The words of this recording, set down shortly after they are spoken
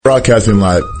Broadcasting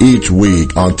live each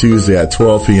week on Tuesday at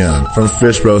 12 p.m. from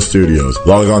Fishbowl Studios.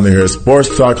 Log on to hear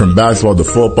sports talk from basketball to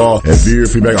football and view your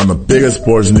feedback on the biggest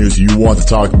sports news you want to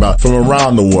talk about from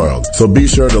around the world. So be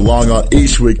sure to log on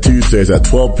each week Tuesdays at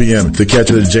 12 p.m. to catch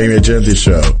the Jamie and Jency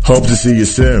Show. Hope to see you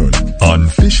soon on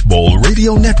Fishbowl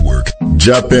Radio Network.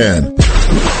 Jump in.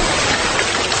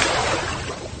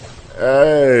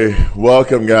 Hey,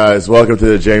 welcome guys. Welcome to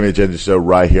the Jamie and Jency Show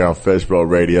right here on Fishbowl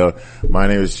Radio. My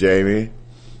name is Jamie.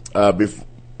 Before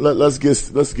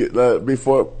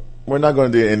we're not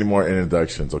going to do any more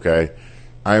introductions, okay?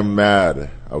 I'm mad,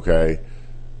 okay?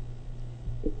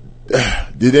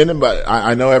 Did anybody,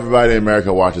 I know everybody in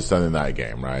America watches Sunday night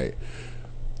game, right?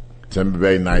 Tampa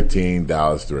Bay 19,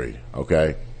 Dallas 3,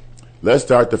 okay? Let's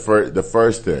start the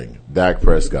first thing. Dak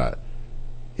Prescott.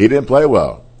 He didn't play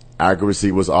well.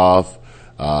 Accuracy was off.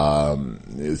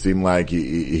 It seemed like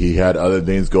he had other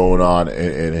things going on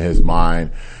in his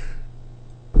mind.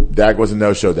 Dak was a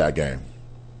no-show that game.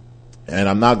 And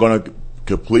I'm not going to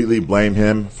completely blame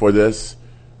him for this,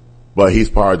 but he's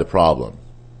part of the problem.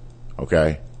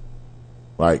 Okay?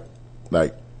 Like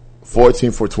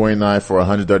 14 for 29 for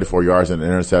 134 yards and an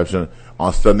interception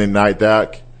on Sunday night,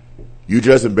 Dak. You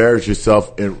just embarrassed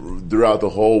yourself throughout the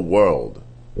whole world.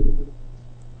 And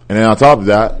then on top of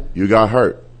that, you got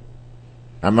hurt.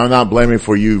 I'm not blaming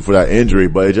for you for that injury,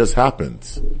 but it just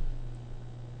happens.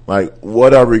 Like,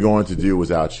 what are we going to do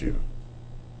without you?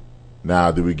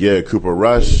 Now, do we get Cooper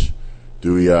Rush?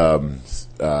 Do we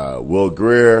Will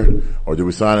Greer? Or do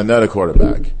we sign another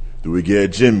quarterback? Do we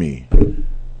get Jimmy?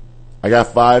 I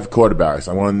got 5 quarterbacks.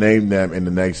 I want to name them in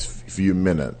the next few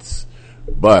minutes.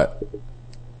 But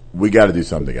we got to do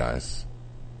something, guys.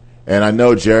 And I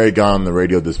know Jerry got on the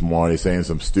radio this morning saying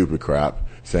some stupid crap,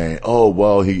 saying, oh,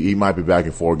 well, he might be back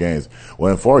in 4 games.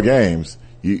 Well, in 4 games,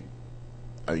 you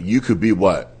could be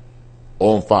what?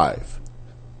 0-5.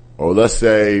 Or let's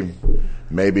say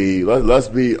maybe let's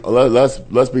be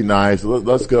nice.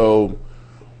 Let's go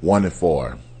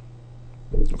 1-4.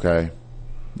 Okay?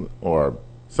 Or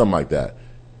something like that.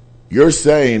 You're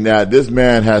saying that this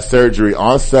man has surgery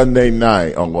on Sunday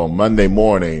night, Monday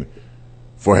morning,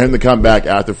 for him to come back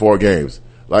after 4 games.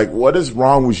 Like, what is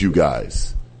wrong with you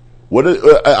guys?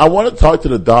 I want to talk to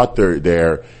the doctor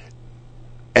there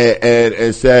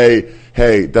and say,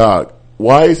 hey, doc,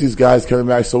 why is these guys coming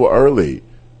back so early?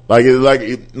 Like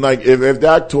if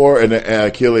Dak tore an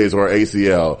Achilles or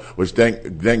ACL, which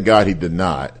thank God he did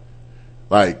not,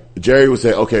 like Jerry would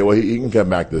say, okay, well he can come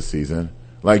back this season.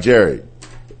 Like Jerry,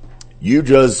 you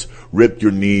just ripped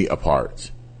your knee apart.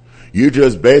 You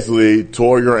just basically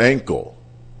tore your ankle.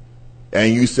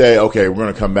 And you say, okay, we're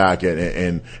going to come back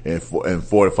in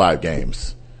 4 to 5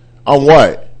 games. On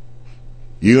what?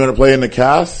 You going to play in the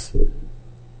cast?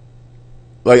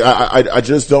 Like, I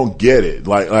just don't get it.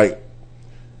 Like,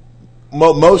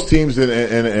 most teams in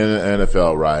the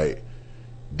NFL, right?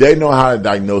 They know how to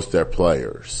diagnose their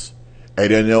players.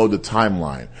 And they know the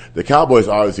timeline. The Cowboys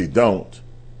obviously don't.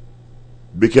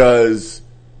 Because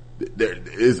there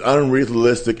is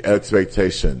unrealistic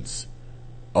expectations.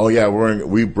 Oh yeah,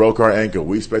 we broke our ankle.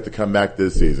 We expect to come back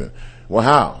this season. Well,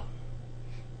 how?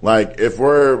 Like, if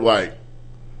we're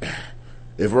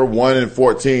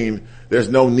 1-14, there's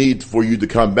no need for you to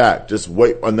come back. Just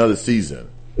wait another season.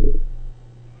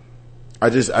 I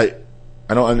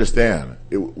don't understand.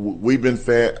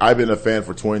 I've been a fan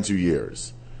for 22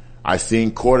 years. I've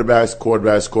seen quarterbacks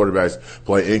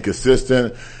play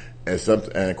inconsistent and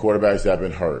quarterbacks that have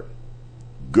been hurt.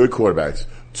 Good quarterbacks.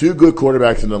 2 good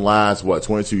quarterbacks in the last,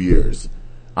 22 years.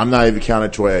 I'm not even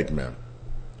counting Troy Aikman.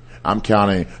 I'm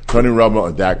counting Tony Romo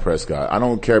and Dak Prescott. I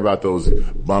don't care about those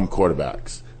bum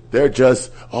quarterbacks. They're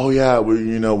just,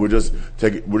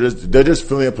 they're just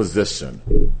filling a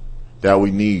position that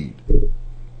we need.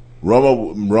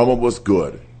 Romo was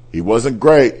good. He wasn't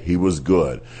great. He was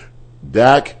good.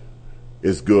 Dak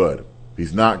is good.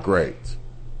 He's not great.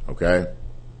 Okay?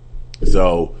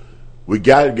 So, we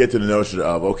got to get to the notion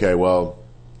of, okay, well,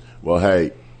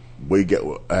 hey,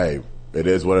 it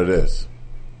is what it is.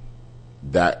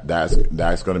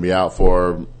 That's going to be out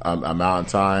for amount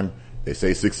of time. They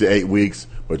say 6 to 8 weeks,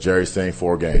 but Jerry's saying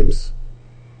 4 games.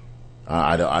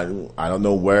 I don't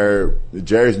know where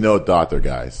Jerry's no doctor,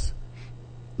 guys.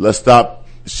 Let's stop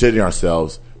shitting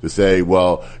ourselves to say,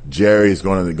 well, Jerry's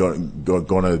going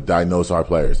to diagnose our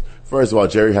players. First of all,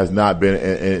 Jerry has not been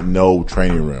in no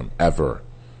training room ever.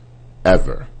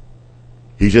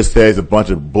 He just says a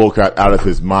bunch of bullcrap out of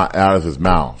his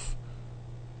mouth,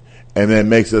 and then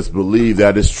makes us believe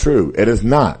that it's true. It is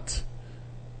not.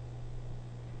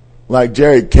 Like,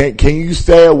 Jerry, can you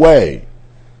stay away?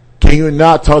 Can you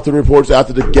not talk to the reporters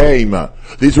after the game?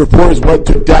 These reporters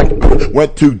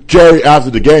went to Jerry after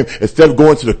the game instead of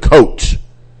going to the coach.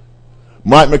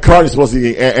 Mike McCarthy's supposed to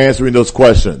be answering those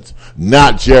questions,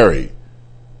 not Jerry.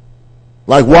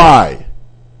 Like, why?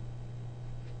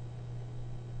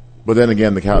 But then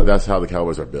again, that's how the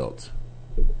Cowboys are built.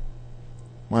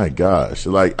 My gosh.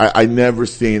 Like, I never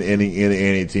seen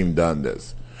any team done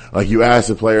this. Like, you ask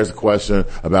the players a question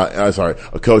about,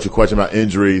 a coach a question about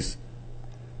injuries,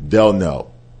 they'll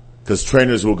know. Because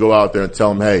trainers will go out there and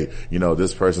tell them, hey,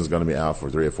 this person's going to be out for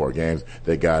 3 or 4 games.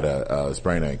 They got a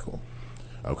sprained ankle.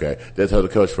 Okay? They tell the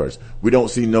coach first. We don't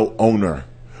see no owner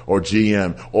or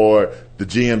GM or the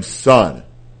GM's son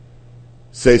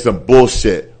say some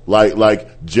bullshit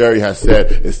like Jerry has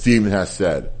said and Steven has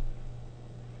said.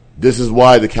 This is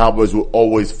why the Cowboys will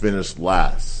always finish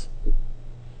last.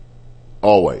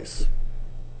 Always.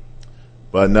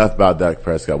 But enough about Dak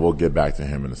Prescott. We'll get back to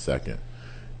him in a second.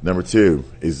 Number 2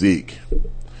 is Zeke.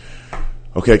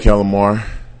 Okay, Kellen Moore,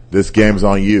 this game's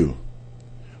on you.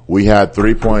 We had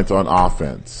 3 points on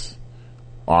offense.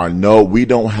 We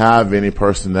don't have any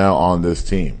personnel on this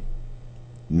team.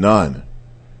 None.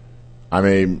 I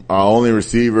mean, our only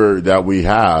receiver that we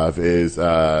have is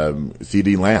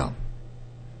CD Lamb.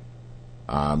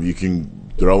 You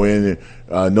can throw in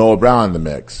Noah Brown in the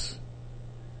mix.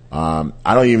 I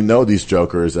don't even know these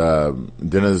jokers.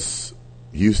 Dennis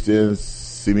Houston,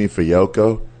 Simi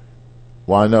Fayoko.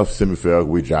 Well, I know Simi Fayoko,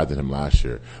 we drafted him last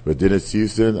year. But Dennis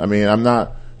Houston, I mean, I'm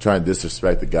not trying to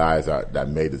disrespect the guys that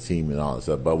made the team and all that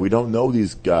stuff, but we don't know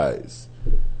these guys.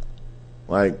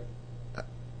 Like,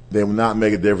 they will not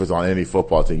make a difference on any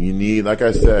football team. You need, like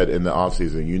I said in the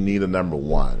offseason, you need a number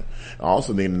 1. I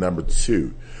also need a number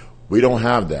 2. We don't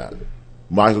have that.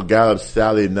 Michael Gallup,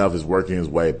 sadly enough, is working his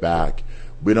way back.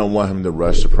 We don't want him to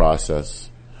rush the process.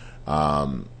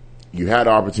 You had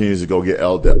opportunities to go get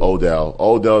Odell.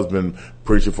 Odell's been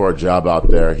preaching for a job out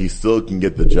there. He still can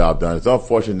get the job done. It's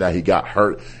unfortunate that he got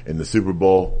hurt in the Super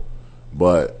Bowl,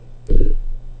 but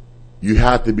you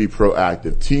have to be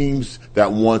proactive. Teams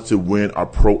that want to win are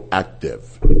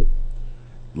proactive.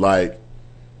 Like,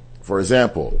 for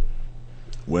example,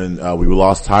 when we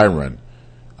lost Tyron,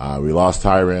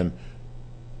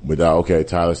 without,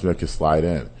 Tyler Smith can slide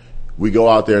in. We go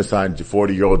out there and sign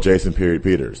 40-year-old Jason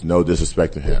Peters. No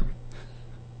disrespect to him.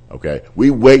 Okay?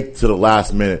 We wait to the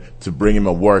last minute to bring him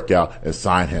a workout and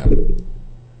sign him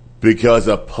because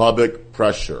of public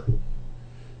pressure.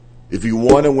 If you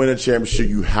want to win a championship,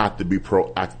 you have to be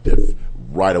proactive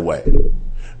right away.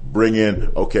 Bring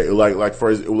in,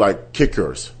 like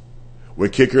kickers. When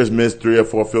kickers miss 3 or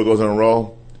 4 field goals in a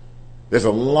row, there's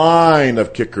a line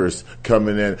of kickers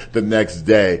coming in the next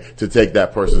day to take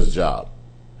that person's job.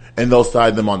 And they'll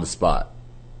sign them on the spot.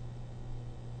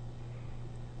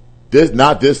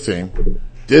 Not this team.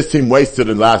 This team waits to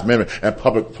the last minute and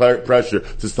public pressure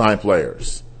to sign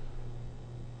players.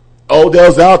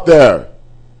 Odell's out there.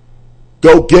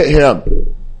 Go get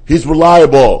him. He's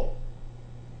reliable.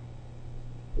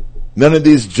 None of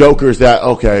these jokers that,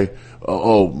 I'm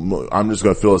just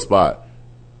going to fill a spot.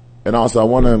 And also, I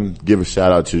want to give a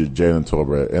shout out to Jalen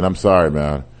Tolbert. And I'm sorry,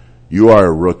 man. You are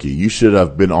a rookie. You should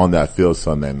have been on that field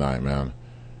Sunday night, man.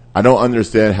 I don't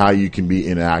understand how you can be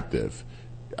inactive.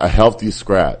 A healthy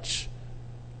scratch.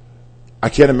 I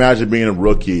can't imagine being a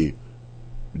rookie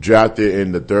drafted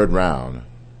in the 3rd round,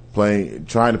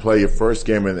 trying to play your first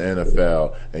game in the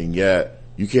NFL, and yet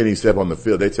you can't even step on the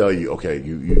field. They tell you, okay,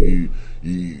 you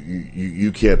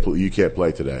can't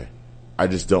play today. I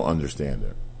just don't understand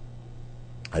it.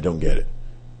 I don't get it.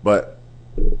 But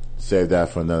save that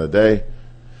for another day.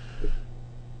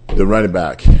 The running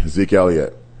back, Zeke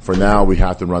Elliott. For now, we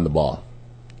have to run the ball.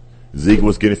 Zeke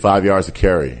was getting 5 yards to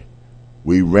carry.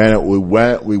 We went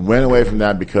away from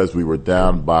that because we were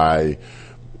down by,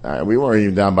 we weren't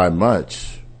even down by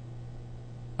much.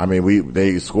 I mean,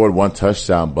 they scored 1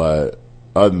 touchdown, but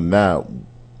other than that,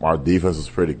 our defense was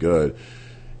pretty good.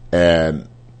 And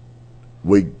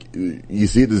you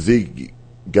see the Zeke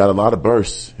got a lot of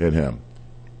bursts in him.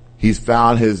 He's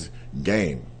found his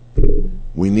game.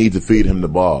 We need to feed him the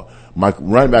ball. My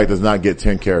running back does not get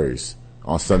 10 carries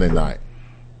on Sunday night.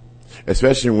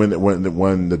 Especially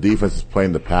when the defense is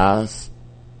playing the pass,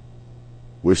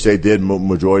 which they did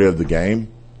majority of the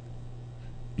game.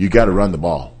 You got to run the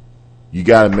ball. You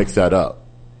got to mix that up.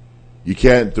 You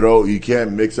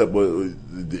can't mix up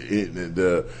with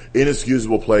the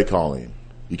inexcusable play calling.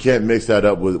 You can't mix that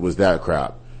up with that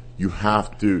crap. You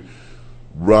have to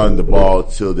run the ball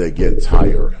till they get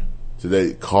tired. So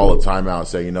they call a timeout and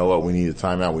say, you know what, we need a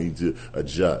timeout, we need to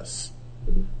adjust.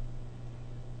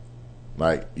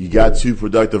 Like, you got 2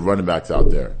 productive running backs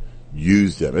out there.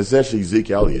 use them, especially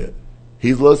Zeke Elliott.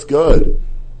 He looks good.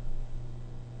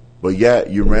 But yet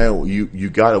you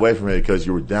got away from it because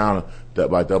you were down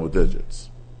by double digits.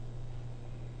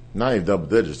 Not even double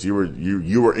digits. You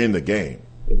were in the game.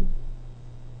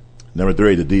 Number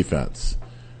 3, the defense.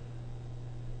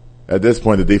 At this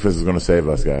point, the defense is going to save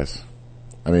us, guys.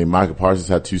 I mean, Michael Parsons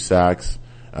had 2 sacks.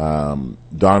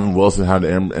 Donovan Wilson had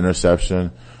an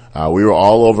interception. We were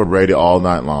all over Brady all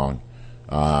night long.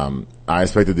 I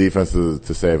expect the defense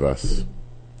to save us.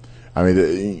 I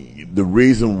mean, the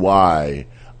reason why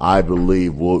I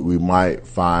believe we might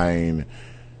find.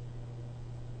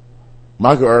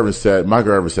 Michael Irvin said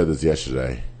this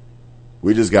yesterday.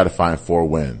 We just got to find 4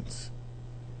 wins.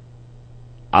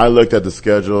 I looked at the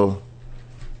schedule.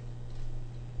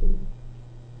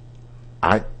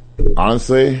 I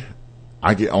honestly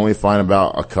can only find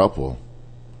about a couple.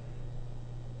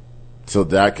 Till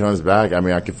Dak comes back, I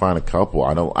mean, I can find a couple.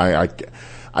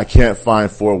 I can't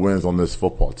find 4 wins on this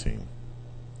football team.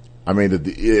 I mean,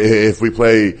 if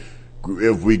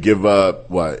we give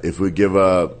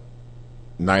up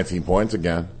 19 points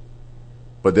again,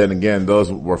 but then again,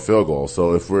 those were field goals.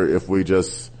 So if we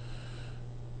just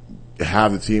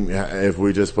have the team, if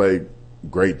we just play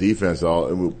great defense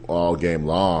all game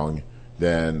long,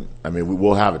 then I mean, we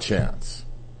will have a chance.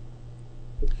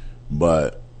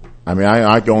 But I mean,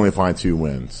 I can only find 2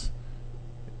 wins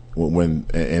when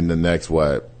in the next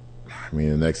the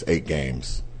next 8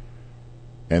 games.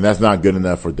 And that's not good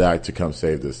enough for Dak to come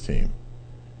save this team.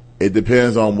 It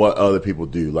depends on what other people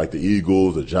do, like the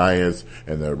Eagles, the Giants,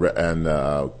 and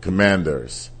the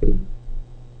Commanders.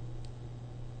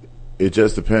 It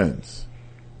just depends.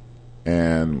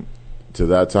 And till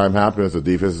that time happens, the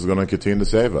defense is going to continue to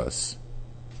save us.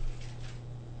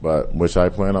 But which I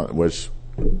plan on, which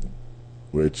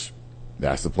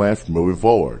that's the plan for moving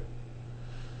forward.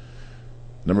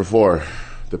 Number 4,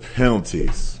 the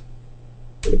penalties.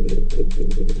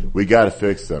 We got to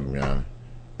fix them, man.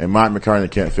 And Mike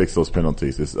McCartney can't fix those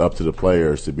penalties. It's up to the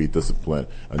players to be disciplined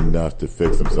enough to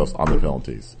fix themselves on the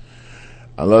penalties.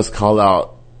 Let's call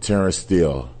out Terrence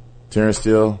Steele. Terrence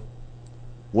Steele,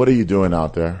 what are you doing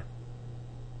out there?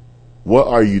 What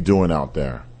are you doing out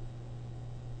there?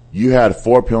 You had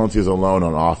 4 penalties alone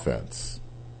on offense.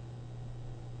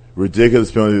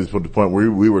 Ridiculous penalties to the point where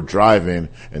we were driving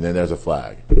and then there's a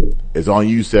flag. It's on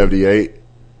you, 78.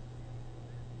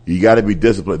 You got to be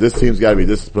disciplined. This team's got to be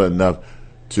disciplined enough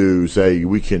to say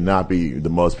we cannot be the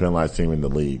most penalized team in the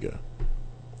league.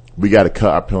 We got to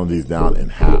cut our penalties down in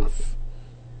half.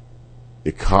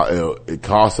 It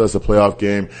cost us a playoff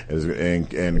game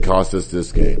and cost us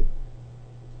this game.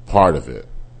 Part of it.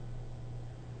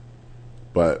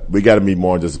 But we got to be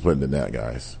more disciplined than that,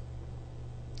 guys.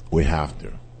 We have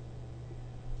to.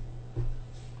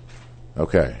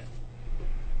 Okay.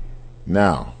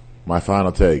 Now, my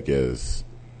final take is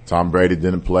Tom Brady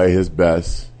didn't play his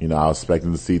best. I was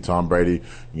expecting to see Tom Brady,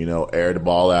 air the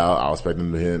ball out. I was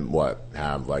expecting him,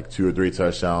 have like 2 or 3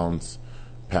 touchdowns,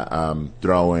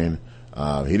 throwing.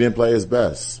 He didn't play his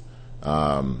best.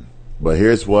 But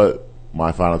here's what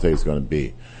my final take is going to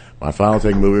be. My final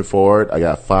take moving forward, I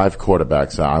got 5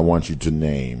 quarterbacks that I want you to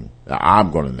name, that I'm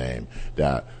going to name,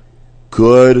 that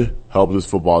could help this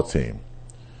football team.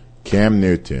 Cam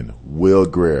Newton, Will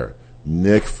Grier,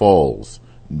 Nick Foles,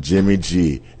 Jimmy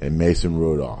G, and Mason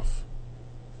Rudolph.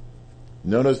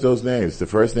 Notice those names. The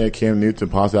first name Cam Newton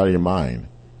pops out of your mind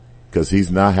because he's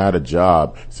not had a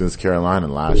job since Carolina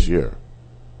last year.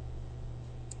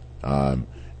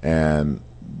 And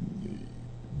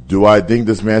do I think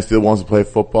this man still wants to play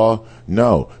football?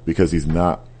 No, because he's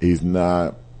not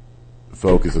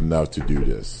focused enough to do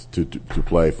this, to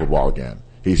play football again.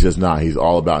 He's just not. He's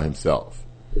all about himself.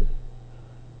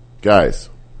 Guys,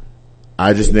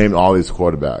 I just named all these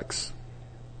quarterbacks.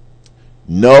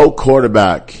 No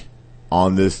quarterback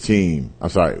on this team, I'm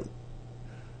sorry,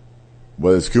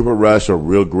 whether it's Cooper Rush or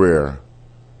Will Grier,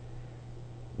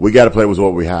 we got to play with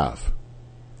what we have.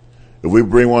 If we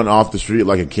bring one off the street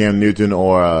like a Cam Newton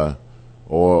or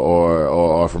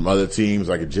from other teams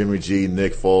like a Jimmy G,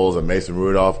 Nick Foles, and Mason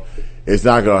Rudolph, it's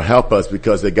not going to help us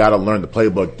because they got to learn the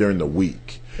playbook during the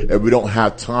week. And we don't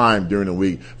have time during the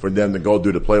week for them to go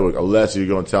do the playbook unless you're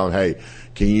going to tell them, hey,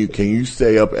 can you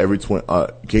stay up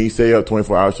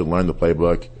 24 hours to learn the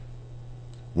playbook?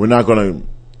 We're not going to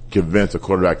convince a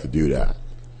quarterback to do that.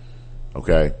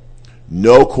 Okay?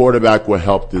 No quarterback will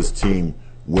help this team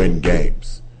win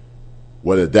games.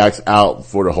 Whether Dak's out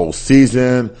for the whole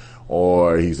season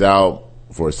or he's out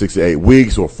for 6 to 8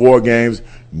 weeks or 4 games,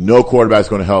 no quarterback's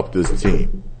going to help this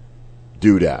team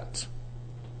do that.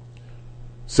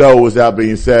 So with that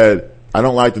being said, I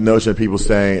don't like the notion of people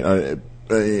saying,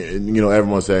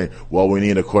 everyone's saying, well, we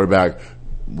need a quarterback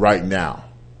right now.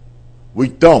 We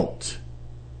don't.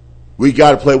 We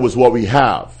got to play with what we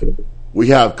have. We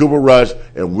have Cooper Rush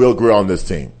and Will Grier on this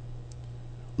team.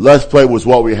 Let's play with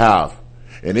what we have.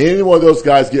 And any one of those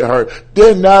guys get hurt,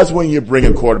 then that's when you bring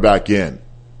a quarterback in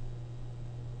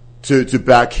to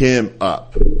back him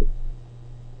up.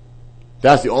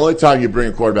 That's the only time you bring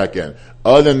a quarterback in.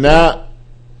 Other than that,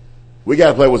 we got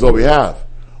to play with what we have.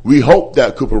 We hope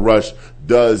that Cooper Rush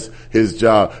does his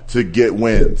job to get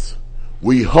wins.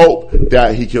 We hope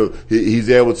that he's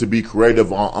able to be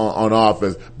creative on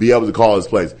offense, be able to call his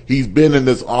plays. He's been in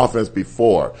this offense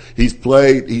before. He's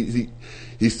played.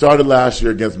 He started last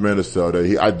year against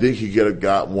Minnesota. I think he could have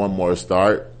got one more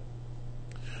start,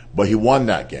 but he won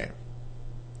that game.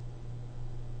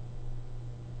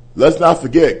 Let's not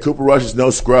forget, Cooper Rush is no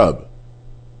scrub.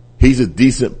 He's a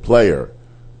decent player,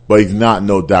 but he's not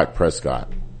no Dak Prescott.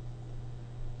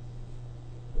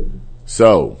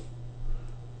 So,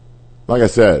 like I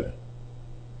said,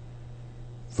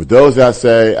 for those that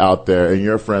say out there, and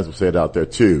your friends will say it out there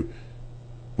too,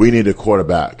 we need a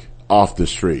quarterback off the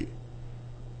street.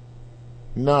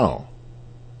 No.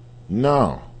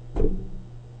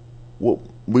 Well,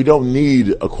 we don't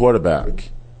need a quarterback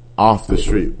off the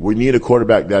street. We need a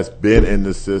quarterback that's been in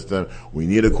the system. We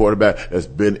need a quarterback that's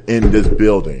been in this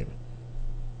building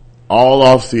all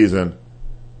off season,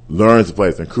 learns the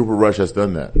plays. And Cooper Rush has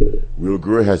done that. Will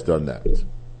Grier has done that.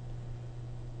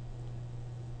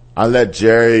 I let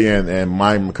Jerry and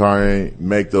Mike McCartney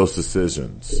make those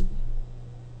decisions.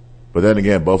 But then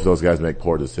again, both of those guys make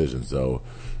poor decisions. So,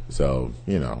 it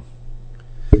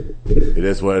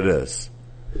is what it is.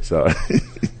 So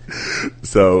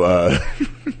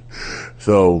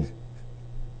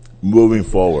moving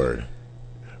forward,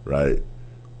 right?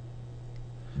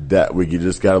 That we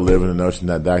just got to live in the notion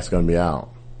that Dak's going to be out.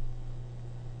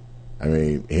 I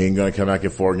mean, he ain't going to come back in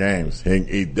 4 games.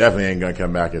 He definitely ain't going to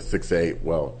come back in 6 to 8.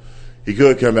 Well, he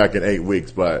could come back in 8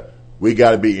 weeks, but we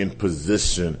got to be in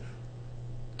position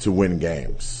to win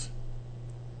games.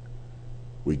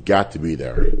 We got to be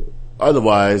there.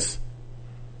 Otherwise,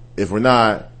 if we're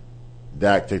not,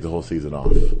 Dak take the whole season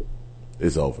off.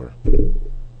 It's over.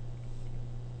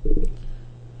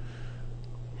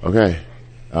 Okay.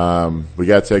 We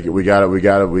gotta take it. We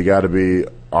gotta be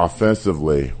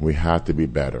offensively. We have to be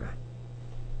better.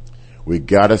 We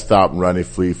gotta stop running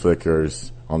flea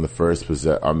flickers on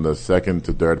on the second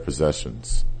to third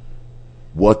possessions.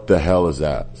 What the hell is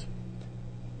that?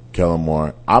 Kellen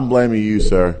Moore, I'm blaming you,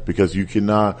 sir, because you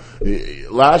cannot.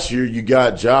 Last year, you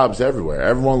got jobs everywhere.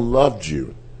 Everyone loved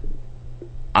you.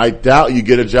 I doubt you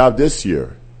get a job this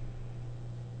year.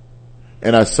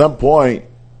 And at some point,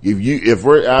 if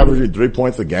we're averaging 3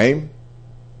 points a game,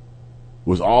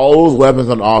 with all those weapons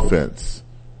on offense,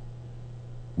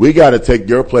 we got to take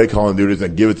your play calling duties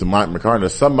and give it to Mike McCartney,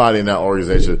 somebody in that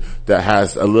organization that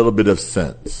has a little bit of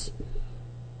sense.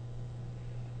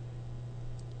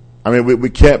 I mean, we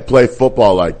can't play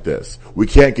football like this. We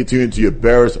can't continue to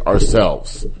embarrass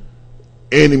ourselves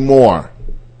anymore.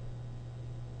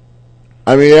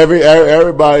 I mean,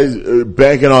 everybody's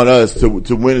banking on us to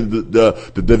win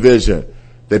the division.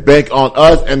 They bank on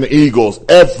us and the Eagles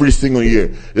every single year.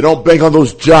 They don't bank on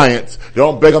those Giants. They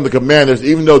don't bank on the Commanders,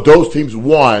 even though those teams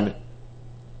won.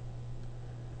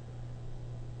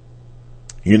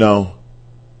 You know,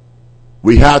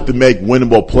 we have to make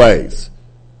winnable plays.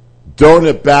 Throwing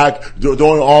it back, doing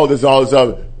all this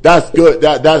stuff, that's good.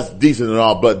 That's decent and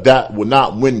all, but that will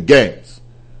not win games.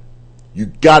 You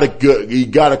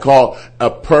gotta call a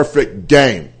perfect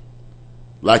game.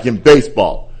 Like in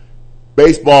baseball.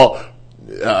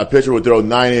 A pitcher would throw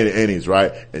 9 innings,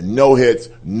 right? And no hits,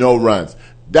 no runs.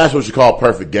 That's what you call a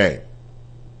perfect game.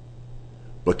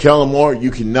 But Kellen Moore,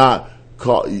 you cannot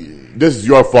call, this is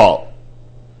your fault.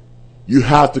 You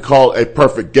have to call a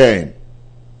perfect game.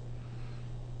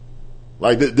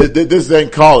 Like, this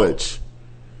ain't college.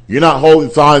 You're not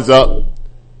holding signs up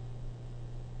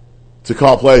to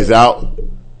call plays out.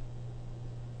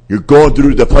 You're going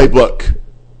through the playbook.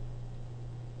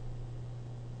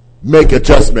 Make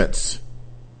adjustments.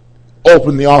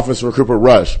 Open the offense for Cooper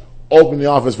Rush. Open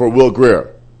the offense for Will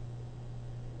Grier.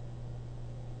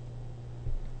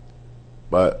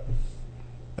 But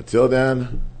until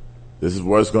then, this is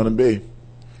where it's going to be.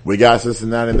 We got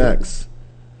Cincinnati next.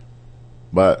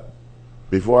 But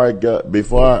before I go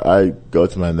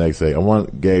to my next thing, I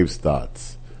want Gabe's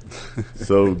thoughts.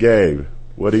 So, Gabe,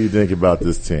 what do you think about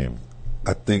this team?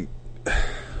 I think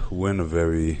we're in a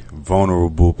very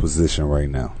vulnerable position right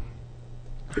now.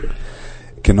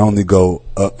 can only go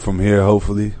up from here,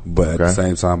 hopefully. But at the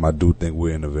same time, I do think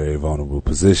we're in a very vulnerable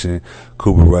position.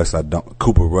 Cooper Rush,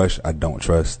 I don't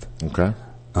trust. Okay.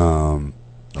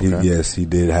 He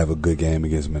did have a good game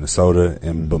against Minnesota,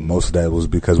 but most of that was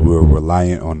because we were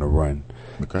reliant on the run.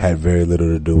 Okay. Had very little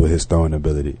to do with his throwing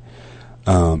ability.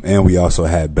 And we also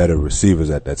had better receivers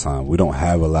at that time. We don't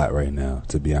have a lot right now,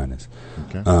 to be honest.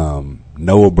 Okay.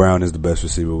 Noah Brown is the best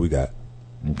receiver we got.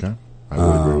 Okay. I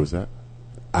would agree with that.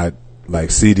 I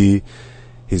like CD.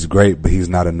 He's great, but he's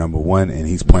not a number one, and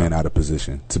he's playing out of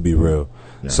position, to be real.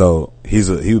 Yeah. So he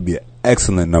would be an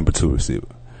excellent number 2 receiver.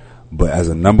 But as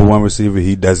a number 1 receiver,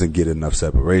 he doesn't get enough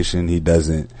separation. He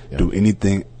doesn't do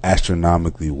anything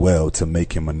astronomically well to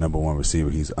make him a number 1 receiver.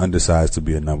 He's undersized to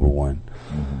be a number 1.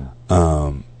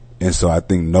 Mm-hmm. And so I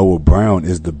think Noah Brown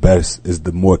is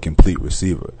the more complete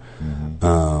receiver.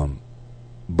 Mm-hmm.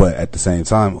 But at the same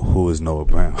time, who is Noah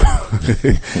Brown?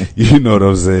 You know what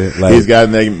I'm saying? Like, he's got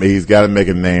to make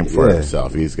a name for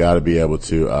himself. He's got to be able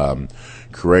to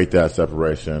create that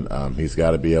separation. He's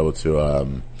got to be able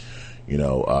to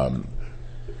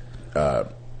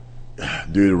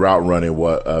do the route running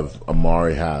of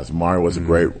Amari has. Amari was a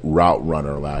great route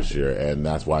runner last year, and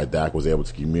that's why Dak was able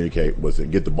to communicate, was to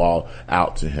get the ball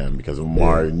out to him, because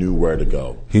Amari knew where to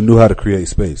go. He knew how to create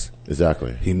space.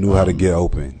 Exactly. He knew how to get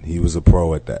open. He was a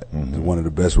pro at that. Mm-hmm. One of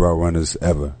the best route runners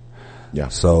ever. Yeah.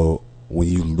 So when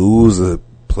you lose a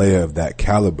player of that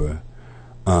caliber,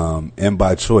 and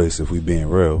by choice, if we're being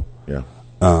real,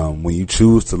 when you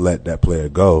choose to let that player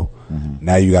go,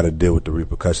 now you got to deal with the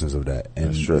repercussions of that.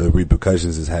 And the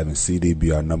repercussions is having CD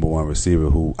be our number 1 receiver,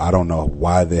 who I don't know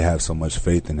why they have so much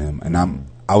faith in him. And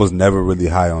I was never really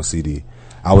high on CD.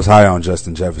 I was higher on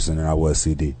Justin Jefferson than I was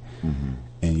CD. Mm-hmm.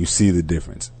 And you see the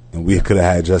difference. And we could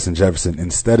have had Justin Jefferson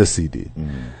instead of CD.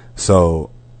 Mm-hmm.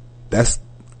 So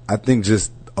I think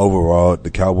just overall,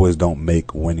 the Cowboys don't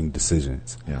make winning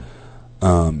decisions. Yeah.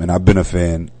 And I've been a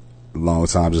fan a long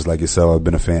time, just like yourself. I've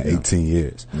been a fan 18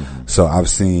 years. Mm-hmm. So I've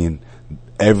seen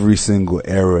every single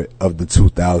era of the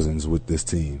 2000s with this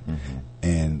team. Mm-hmm.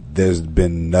 And there's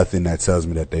been nothing that tells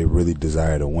me that they really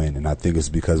desire to win. And I think it's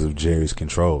because of Jerry's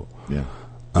control. Yeah.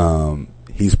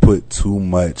 He's put too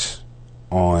much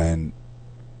in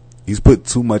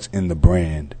the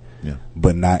brand,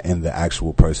 but not in the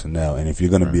actual personnel. And if you're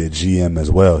going to be a GM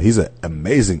as well, he's an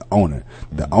amazing owner.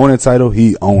 The owner title,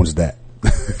 he owns that.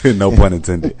 No pun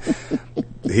intended.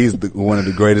 He's one of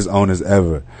the greatest owners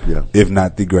ever, if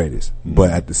not the greatest. Mm-hmm. But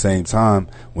at the same time,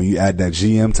 when you add that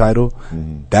GM title,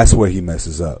 that's where he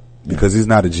messes up, because he's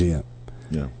not a GM.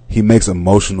 Yeah. He makes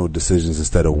emotional decisions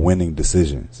instead of winning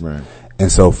decisions. Right.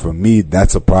 And so for me,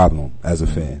 that's a problem as a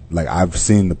fan. Like, I've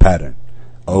seen the pattern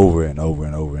over and over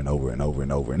and over and over and over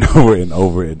and over and over and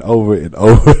over and over and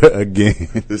over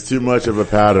again. There's too much of a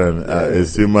pattern.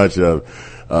 It's too much of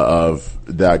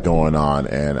that going on,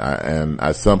 and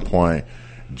at some point,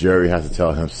 Jerry has to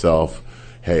tell himself,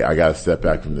 "Hey, I got to step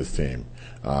back from this team."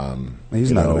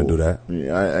 He's not going to do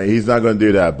that. He's not going to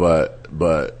do that,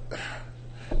 but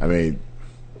I mean,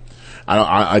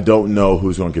 I don't know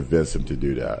who's going to convince him to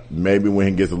do that. Maybe when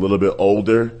he gets a little bit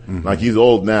older, like he's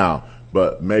old now,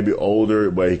 but maybe older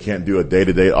where he can't do a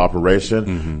day-to-day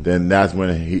operation, then that's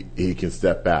when he can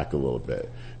step back a little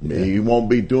bit. Yeah. He won't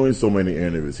be doing so many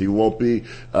interviews. He won't be,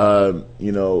 so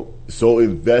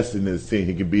invested in his team.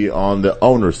 He can be on the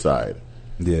owner side.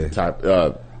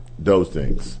 Yeah. Those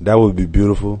things. That would be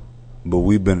beautiful. But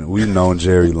we've known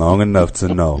Jerry long enough to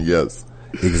know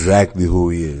exactly who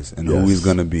he is and who he's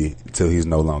going to be until he's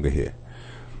no longer here.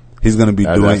 He's going to be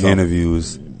doing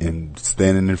interviews and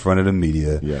standing in front of the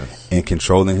media and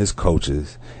controlling his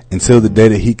coaches until the day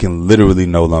that he can literally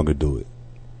no longer do it.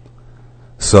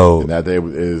 So and that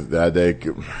day.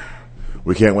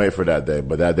 We can't wait for that day,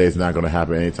 but that day is not going to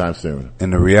happen anytime soon.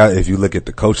 And the reality, if you look at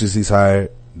the coaches he's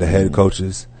hired, the head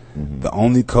coaches, the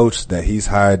only coach that he's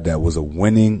hired that was a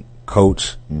winning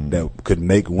coach that could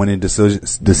make winning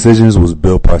decisions was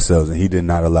Bill Parcells, and he did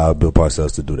not allow Bill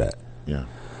Parcells to do that. Yeah.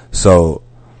 So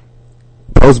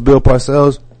post Bill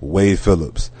Parcells, Wade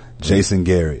Phillips, Jason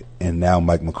Garrett, and now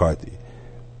Mike McCarthy.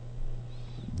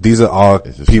 These are all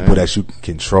people that you can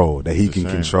control, that he can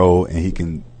control, and he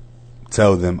can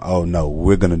tell them, oh, no,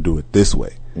 we're going to do it this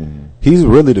way. Mm-hmm. He's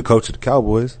really the coach of the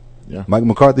Cowboys. Yeah. Mike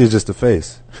McCarthy is just the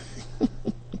face.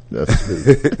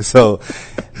 So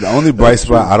the only bright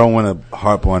spot, I don't want to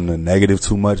harp on the negative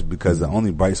too much, because the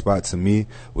only bright spot to me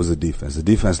was the defense. The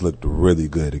defense looked really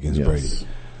good against Brady.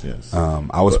 Yes.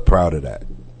 I was proud of that.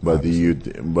 But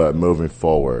but moving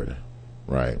forward,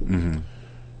 right?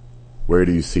 Where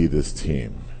do you see this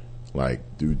team? Like,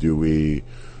 do we?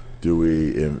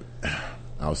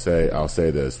 I'll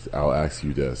say this. I'll ask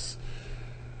you this: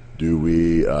 do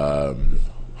we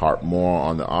harp more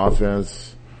on the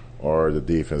offense or the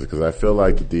defense? Because I feel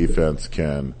like the defense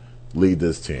can lead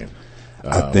this team.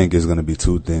 I think it's going to be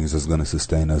two things that's going to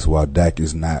sustain us while Dak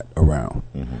is not around.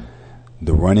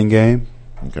 The running game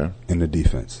and the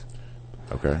defense.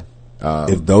 Okay.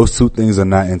 If those two things are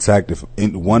not intact, if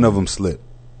one of them slip,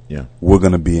 we're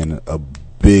going to be in a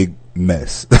big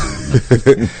mess.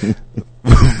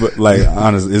 But like,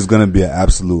 honestly, it's going to be an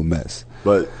absolute mess.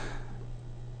 But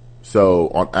so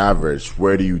on average,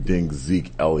 where do you think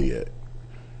Zeke Elliott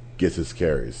gets his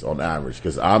carries on average?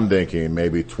 Because I'm thinking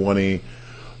maybe 20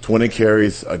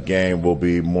 carries a game will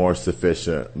be more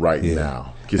sufficient right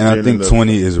now. And I think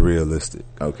 20 is realistic.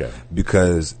 Okay.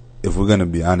 Because if we're going to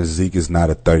be honest, Zeke is not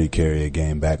a 30 carry a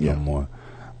game back no more.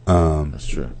 That's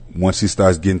true. Once he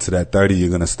starts getting to that 30, you're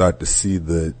going to start to see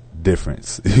the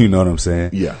difference. You know what I'm saying?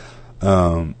 Yeah.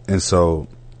 And so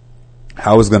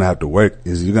how it's going to have to work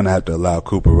is you're going to have to allow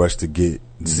Cooper Rush to get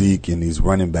Zeke and these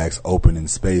running backs open in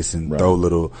space and throw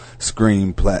little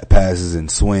screen passes and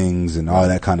swings and all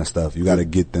that kind of stuff. You got to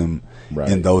get them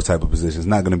in those type of positions. It's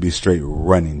not going to be straight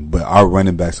running, but our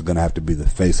running backs are going to have to be the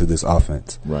face of this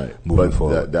offense. Right. Moving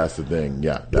forward. That's the thing.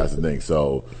 Yeah, that's the thing.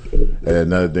 So, and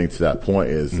another thing to that point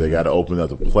is they got to open up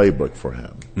the playbook for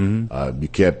him. You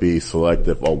can't be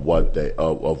selective of what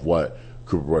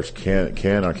Cooper Rush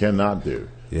can or cannot do.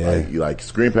 Yeah. Like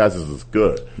screen passes is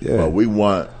good, but we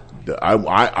want.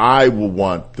 I will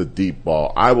want the deep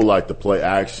ball. I would like to play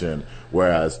action,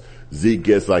 whereas Zeke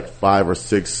gets like 5 or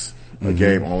 6 a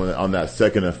game on that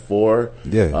 2nd and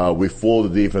 4. We fool the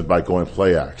defense by going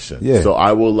play action. So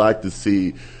I would like to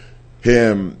see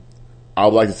him. I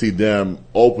would like to see them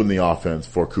open the offense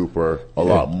for Cooper a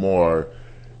lot more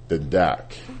than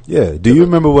Dak. Yeah. Do you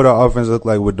remember what our offense looked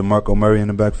like with DeMarco Murray in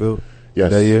the backfield? Yes.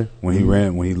 That year when he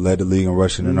ran, when he led the league in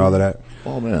rushing and all of that.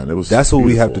 Oh man, it was. That's beautiful. what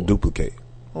we have to duplicate.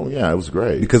 Oh yeah, it was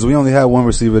great because we only had one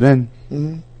receiver then.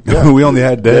 We only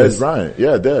had Dez Bryant.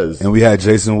 Yeah, Dez, and we had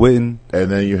Jason Witten, and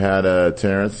then you had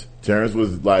Terrence. Terrence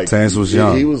was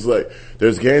young. He was like.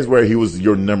 There's games where he was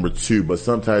your number 2, but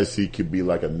sometimes he could be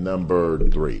like a number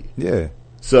 3. Yeah.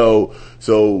 So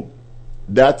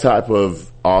that type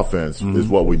of offense is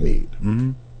what we need.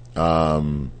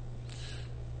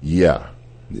 Yeah.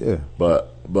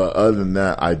 But other than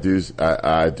that, I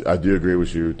do agree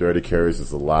with you. 30 carries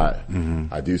is a lot.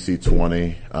 I do see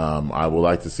 20. I would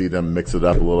like to see them mix it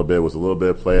up a little bit with a little bit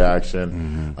of play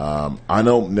action. I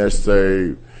don't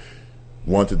necessarily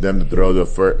wanted them to throw the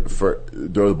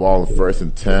ball in 1st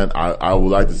and 10. I would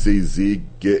like to see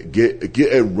Zeke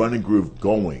get a running groove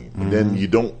going, and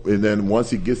then once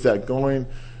he gets that going,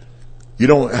 you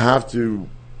don't have to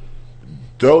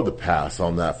throw the pass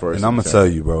on that 1st. And I'm gonna tell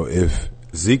you, bro, if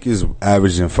Zeke is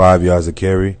averaging 5 yards of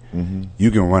carry,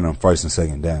 you can run on 1st and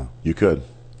 2nd down. You could.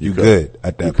 You good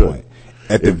at that point.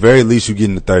 At the very least, you get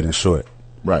in the 3rd and short.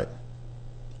 Right.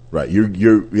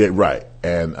 You're right.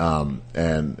 And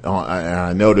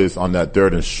I noticed on that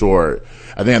 3rd and short,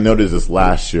 I think I noticed this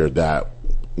last year that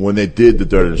when they did the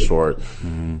 3rd and short,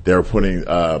 they were putting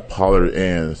Pollard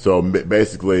in. So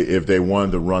basically, if they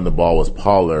wanted to run the ball with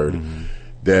Pollard,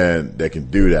 then they can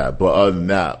do that. But other than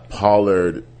that,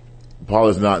 Pollard's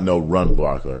not no run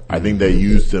blocker. I think they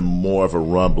used him more of a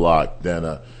run block than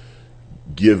a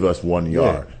give us 1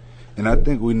 yard. Yeah. And I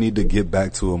think we need to get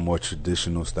back to a more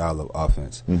traditional style of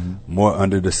offense, more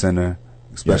under the center,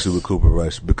 especially with Cooper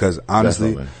Rush. Because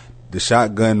honestly, the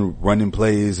shotgun running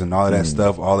plays and all of that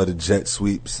stuff, all of the jet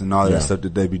sweeps and all of that stuff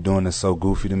that they be doing is so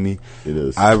goofy to me. It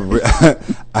is. I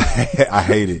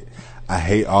hate it. I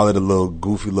hate all of the little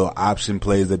goofy little option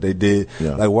plays that they did.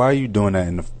 Yeah. Like, why are you doing that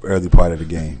in the early part of the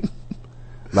game?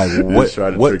 Like,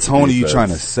 what tone are you trying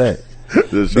to set?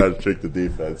 Just trying to trick the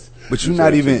defense. But you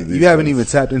haven't even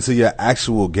tapped into your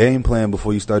actual game plan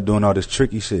before you start doing all this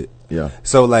tricky shit. Yeah.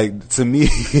 So like, to me,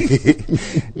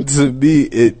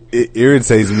 it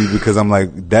irritates me because I'm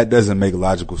like, that doesn't make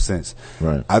logical sense.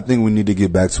 Right. I think we need to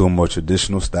get back to a more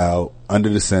traditional style under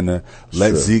the center.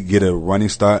 Let Zeke get a running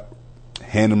start,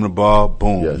 hand him the ball,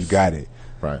 boom, you got it.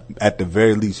 Right. At the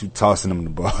very least, you tossing him the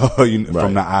ball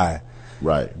from the eye.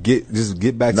 Right. Just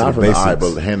get back not to the from basics. The eye,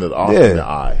 but hand it off from the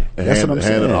eye. That's what I'm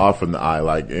saying. Hand it off from the eye.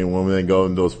 Like, and when they go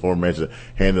in those formations,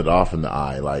 hand it off from the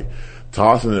eye. Like,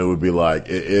 tossing it would be like,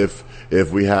 if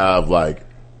we have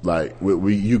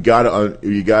you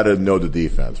gotta know the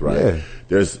defense, right? Yeah.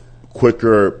 There's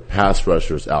quicker pass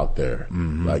rushers out there.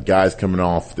 Like guys coming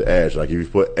off the edge. Like if you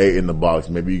put 8 in the box,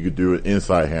 maybe you could do an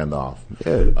inside handoff.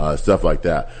 Stuff like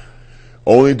that.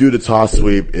 Only do the toss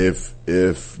sweep if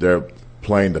they're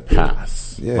playing the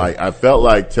pass. Like I felt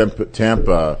like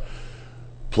Tampa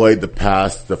played the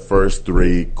pass the first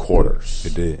 3 quarters.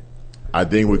 It did. I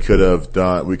think we could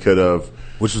have.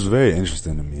 Which was very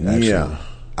interesting to me, actually. Yeah.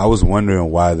 I was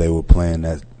wondering why they were playing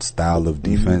that style of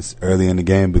defense early in the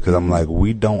game because I'm like,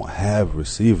 we don't have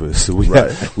receivers.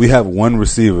 We have one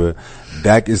receiver.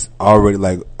 Dak is already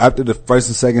like after the first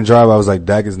and second drive, I was like,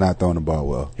 Dak is not throwing the ball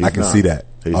well. I can see that.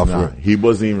 He's not. He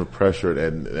wasn't even pressured,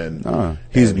 and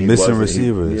he's missing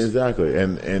receivers. Exactly.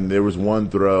 And there was one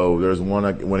throw. There was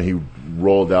one when he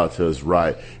rolled out to his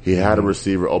right. He had a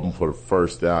receiver open for the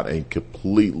first down and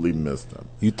completely missed him.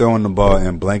 You throwing the ball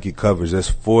in blanket coverage. There's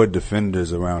 4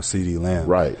 defenders around CeeDee Lamb.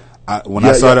 Right. I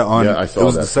saw that on, I saw it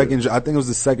was that the second. I think it was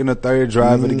the second or third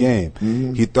drive of the game.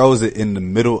 He throws it in the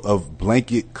middle of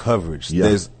blanket coverage. Yeah.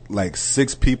 There's like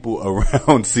 6 people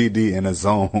around CD in a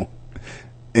zone,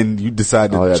 and you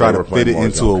decide to try to fit it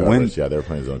into a window. Yeah, they were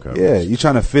playing zone coverage. Yeah, you're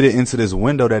trying to fit it into this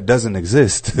window that doesn't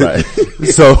exist. Right.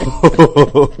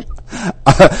 So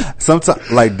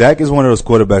sometimes, like Dak is one of those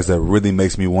quarterbacks that really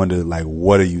makes me wonder, like,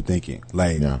 what are you thinking?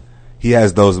 Like. Yeah. He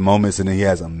has those moments and then he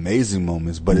has amazing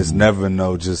moments, but it's never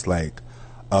just like,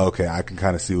 oh, okay, I can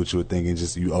kind of see what you were thinking,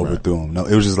 just you overthrew him. No,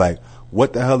 it was just like,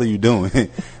 what the hell are you doing?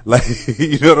 Like,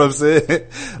 you know what I'm saying?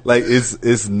 Like,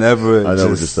 it's never I know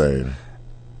what you're saying.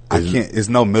 It's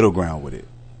no middle ground with it.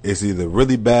 It's either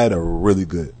really bad or really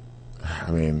good. I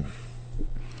mean,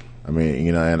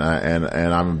 you know, and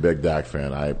I'm a big Dak fan.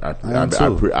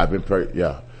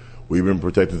 We've been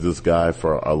protecting this guy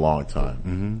for a long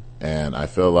time. And I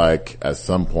feel like at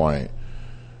some point,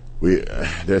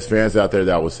 there's fans out there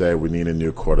that will say we need a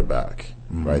new quarterback,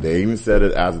 right? They even said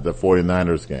it after the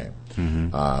 49ers game.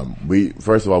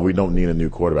 First of all, we don't need a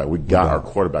new quarterback. We got our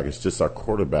quarterback. It's just our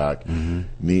quarterback. He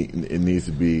needs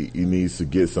to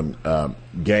get some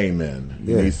game in.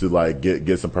 He needs to like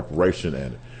get some preparation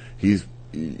in. He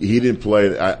didn't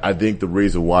play. I think the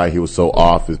reason why he was so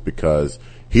off is because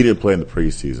he didn't play in the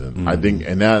preseason. I think,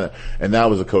 and that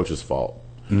was the coach's fault.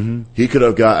 He could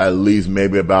have got at least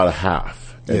maybe about a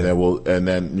half, and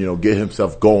then you know, get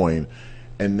himself going,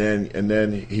 and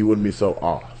then he wouldn't be so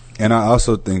off. And I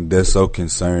also think they're so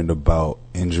concerned about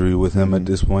injury with him at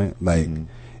this point. Like,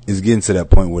 it's getting to that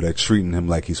point where they're treating him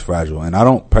like he's fragile. And I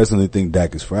don't personally think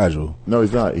Dak is fragile. No,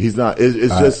 he's not. He's not. It's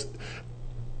just,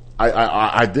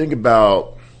 I think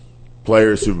about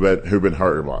players who've been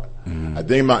hurt a lot. I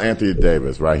think about Anthony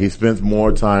Davis, right? He spends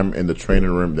more time in the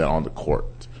training room than on the court.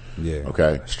 Yeah.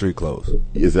 Okay. Street clothes.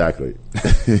 Exactly.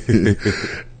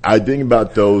 I think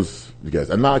about those guys.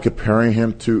 I'm not comparing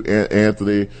him to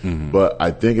Anthony, but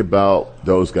I think about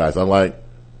those guys. I'm like,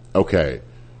 okay,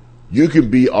 you can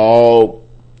be all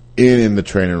in the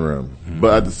training room,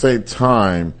 but at the same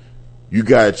time, you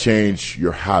gotta change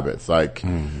your habits. Like,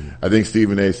 I think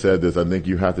Stephen A. said this. I think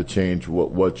you have to change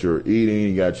what you're eating.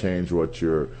 You gotta change what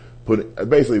you're putting.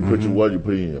 Basically, what you're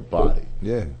putting in your body.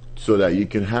 Yeah. So that you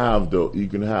can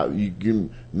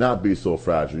not be so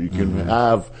fragile. You can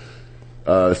have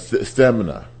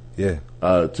stamina. Yeah.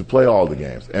 To play all the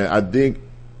games, and I think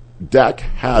Dak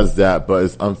has that, but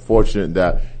it's unfortunate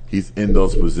that he's in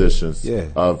those positions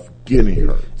of getting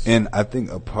hurt. And I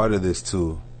think a part of this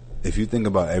too, if you think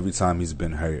about every time he's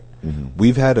been hurt,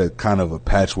 we've had a kind of a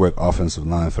patchwork offensive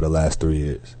line for the last 3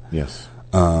 years. Yes.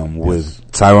 With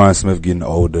Tyron Smith getting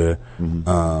older,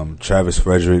 Travis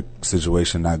Frederick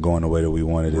situation not going the way that we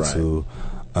wanted it to,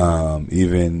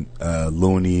 even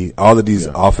Looney, all of these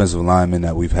offensive linemen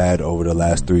that we've had over the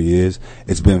last 3 years,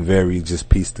 it's been very just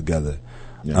pieced together.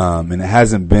 And it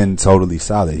hasn't been totally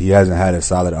solid. He hasn't had a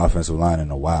solid offensive line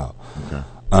in a while.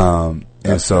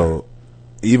 And so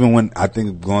even when, I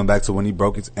think going back to when he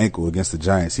broke his ankle against the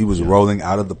Giants, he was rolling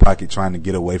out of the pocket trying to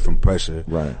get away from pressure,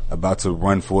 about to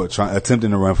run for it,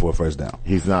 attempting to run for a first down.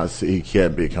 He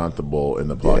can't be comfortable in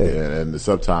the pocket. And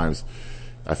sometimes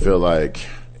I feel like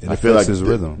his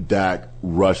rhythm. Dak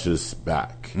rushes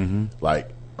back.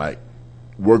 Like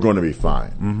we're going to be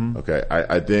fine. Okay.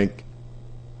 I think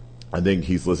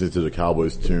he's listening to the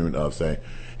Cowboys tune of saying,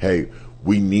 hey,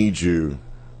 we need you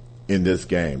in this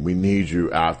game. We need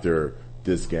you after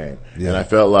this game. And I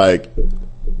felt like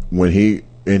when he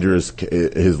injured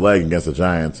his leg against the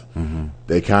Giants,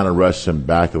 they kind of rushed him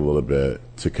back a little bit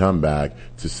to come back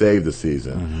to save the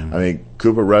season. I mean,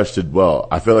 Cooper Rush did well.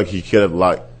 I feel like he could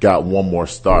have got one more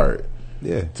start.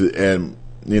 And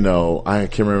you know, I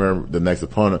can't remember the next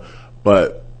opponent,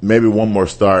 but maybe one more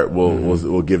start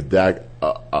will give Dak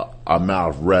a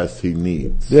amount of rest he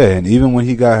needs. Yeah, and even when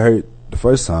he got hurt the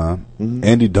first time,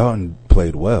 Andy Dalton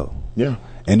played well. Yeah.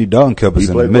 Andy Dalton kept us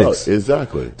in the mix. Well.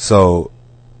 Exactly. So,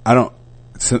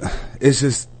 it's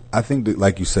just, I think that,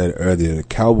 like you said earlier, the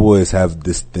Cowboys have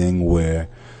this thing where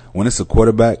when it's a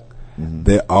quarterback,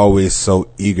 they're always so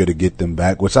eager to get them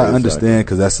back, which I understand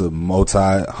because that's a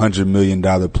 $100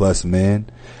 million plus man.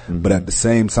 But at the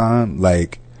same time,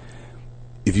 like,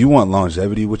 if you want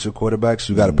longevity with your quarterbacks,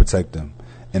 you got to protect them.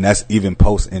 And that's even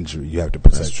post injury. You have to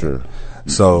protect them. That's true.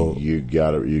 So you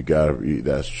gotta,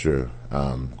 that's true.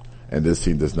 And this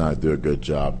team does not do a good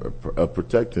job of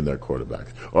protecting their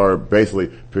quarterbacks or basically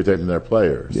protecting their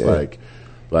players. Yeah.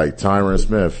 Like Tyron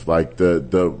Smith, like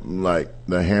the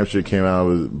hamstring came out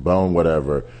with bone,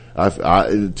 whatever.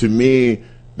 To me,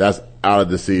 that's out of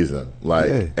the season.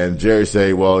 And Jerry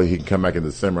say, well, he can come back in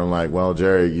December. I'm like, well,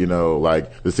 Jerry,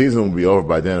 the season will be over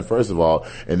by then, first of all.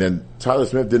 And then Tyler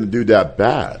Smith didn't do that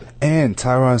bad. And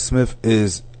Tyron Smith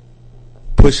is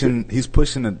he's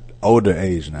pushing an older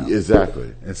age now.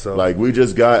 Exactly. And so, we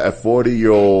just got a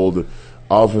 40-year-old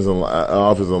offensive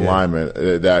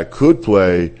lineman that could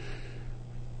play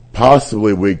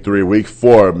possibly week 3, week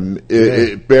 4,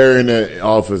 bearing an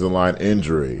offensive line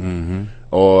injury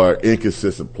or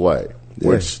inconsistent play,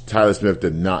 which Tyler Smith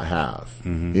did not have.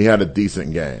 He had a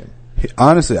decent game.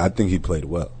 Honestly, I think he played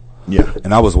well. Yeah.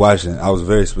 And I was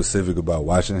very specific about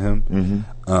watching him,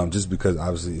 just because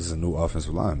obviously he's a new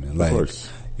offensive lineman. Of course.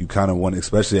 You kind of want,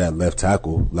 especially at left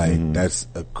tackle, that's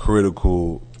a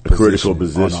critical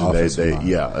position.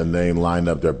 And they lined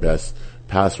up their best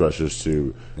pass rushers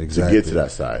to get to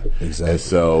that side. Exactly. And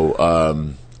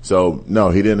so no,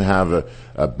 he didn't have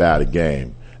a bad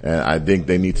game. And I think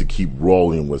they need to keep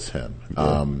rolling with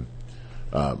him,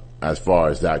 as far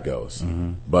as that goes.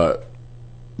 But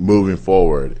moving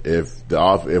forward, if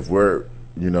we're,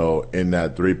 in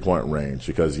that 3-point range,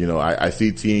 because, I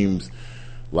see teams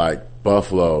like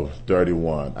Buffalo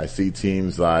 31. I see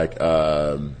teams like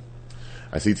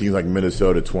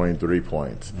Minnesota 23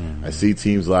 points. I see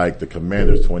teams like the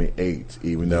Commanders 28,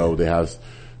 even though they have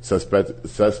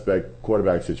suspect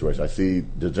quarterback situation. I see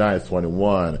the Giants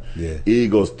 21,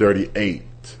 Eagles 38.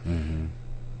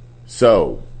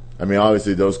 So,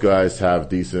 obviously those guys have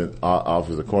decent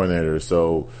offensive coordinators.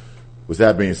 So, with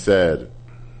that being said,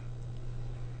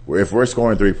 if we're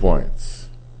scoring 3 points,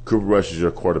 Cooper Rush is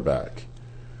your quarterback.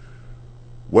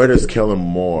 Where does Kellen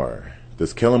Moore?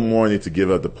 Does Kellen Moore need to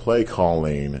give up the play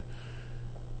calling,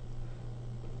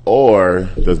 or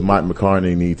does Mike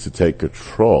McCartney need to take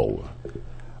control?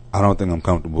 I don't think I'm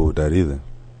comfortable with that either.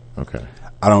 Okay.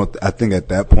 I think at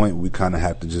that point we kind of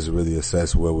have to just really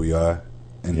assess where we are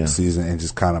in the season and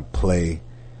just kind of play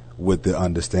with the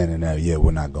understanding that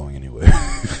we're not going anywhere.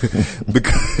 That's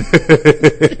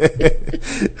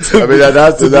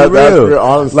pure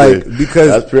honesty.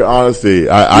 That's pure honesty.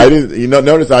 I didn't.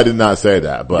 Notice I did not say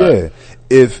that. But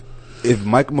if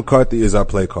Mike McCarthy is our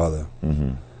play caller,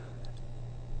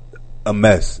 a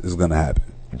mess is going to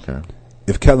happen. Okay.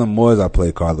 If Kellen Moore is our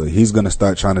play caller, he's going to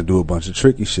start trying to do a bunch of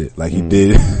tricky shit like he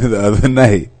did the other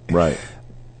night. Right.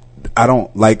 I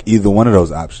don't like either one of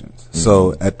those options.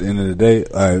 So at the end of the day,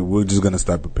 all right, we're just going to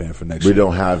start preparing for next year. We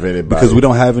don't have anybody. Because we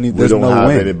don't have any, there's no win. We don't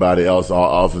have anybody else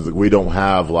on offense. We don't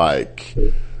have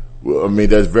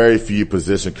there's very few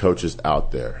position coaches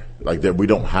out there. We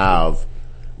don't have,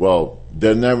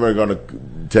 they're never going to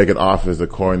take an offensive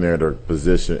coordinator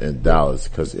position in Dallas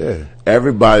because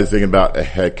everybody's thinking about a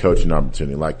head coaching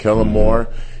opportunity. Like Kellen Moore,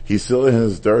 he's still in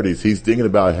his 30s. He's thinking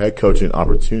about a head coaching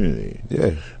opportunity.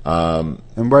 Yeah.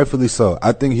 And rightfully so.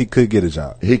 I think he could get a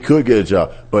job. He could get a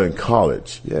job, but in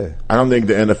college. Yeah. I don't think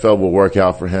the NFL will work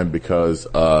out for him because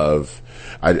of,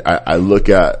 I look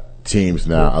at teams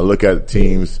now. I look at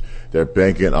teams, they're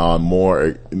banking on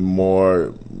more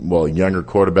younger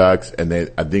quarterbacks, and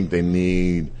I think they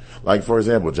need, for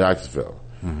example, Jacksonville.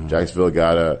 Jacksonville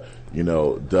got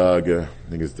Doug, I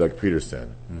think it's Doug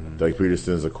Peterson. Doug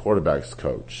Peterson is a quarterback's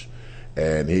coach,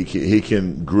 and he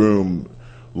can groom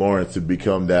Lawrence to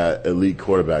become that elite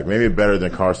quarterback, maybe better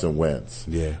than Carson Wentz.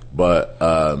 Yeah. But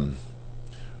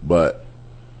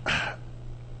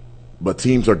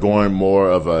teams are going more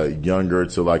of a younger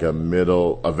to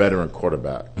a veteran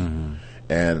quarterback.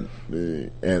 And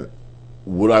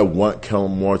would I want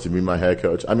Kellen Moore to be my head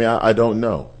coach? I don't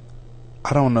know.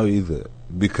 I don't know either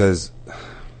because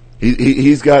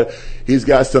he's got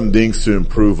some things to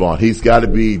improve on. He's got to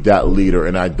be that leader,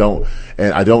 and I don't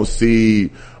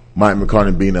see Mike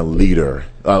McCartney being a leader.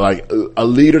 A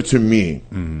leader to me,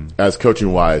 as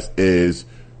coaching wise, is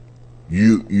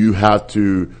you have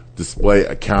to display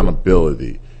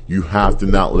accountability. You have to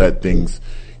not let things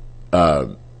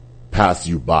pass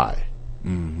you by.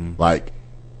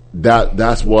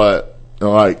 That's what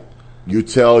you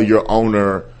tell your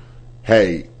owner,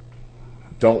 hey,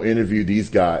 don't interview these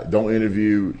guys. Don't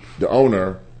interview the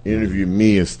owner. Interview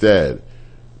me instead.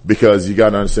 Because you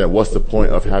got to understand what's the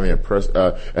point of having a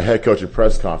head coaching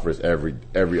press conference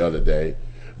every other day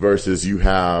versus you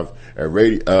have a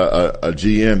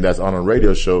GM that's on a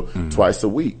radio show twice a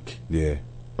week. Yeah.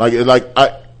 Like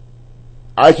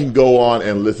I can go on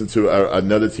and listen to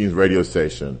another team's radio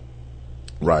station,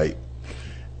 right?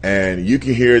 And you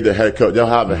can hear the head coach. They'll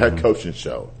have a head coaching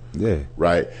show. Yeah.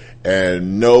 Right?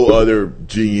 And no other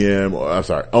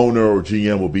owner or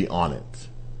GM will be on it.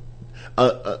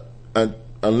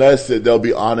 Unless they'll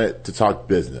be on it to talk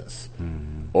business.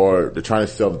 Or they're trying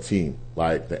to sell the team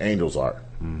like the Angels are.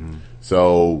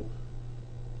 So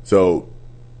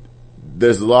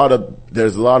there's a lot of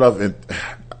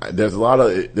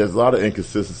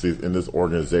inconsistencies in this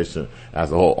organization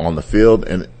as a whole on the field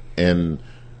and in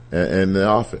the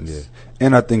office. Yeah.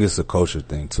 And I think it's a culture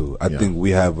thing too. I think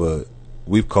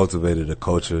we've cultivated a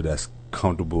culture that's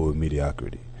comfortable with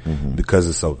mediocrity because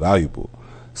it's so valuable.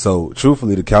 So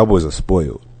truthfully, the Cowboys are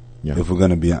spoiled. Yeah. If we're going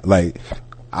to be like,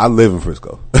 I live in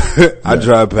Frisco. I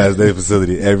drive past their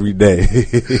facility every day.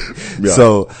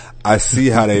 So I see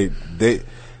how they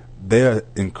are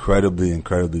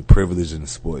incredibly privileged and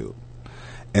spoiled.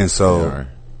 And so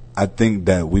I think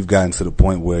that we've gotten to the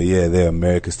point where, they're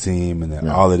America's team and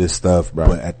they're all of this stuff,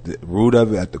 but at the root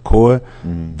of it, at the core,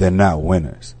 they're not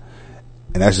winners.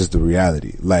 And that's just the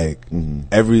reality. Like,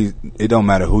 it don't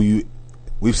matter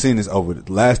we've seen this over the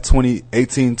last 20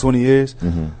 years.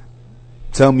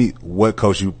 Tell me what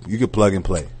coach you could plug and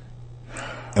play.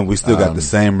 And we still got the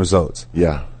same results.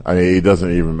 Yeah. I mean, it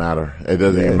doesn't even matter. It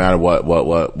doesn't even matter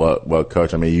what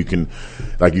coach. I mean, you can,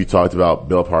 like you talked about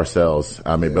Bill Parcells.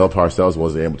 I mean, Bill Parcells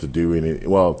wasn't able to do any,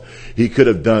 well, he could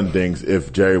have done things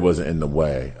if Jerry wasn't in the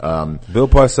way. Bill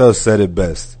Parcells said it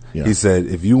best. Yeah. He said,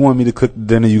 if you want me to cook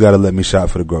dinner, you got to let me shop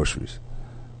for the groceries.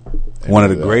 One of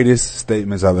the greatest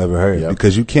statements I've ever heard,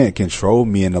 because you can't control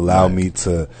me and allow me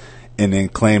to, and then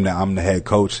claim that I'm the head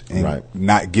coach and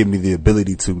not give me the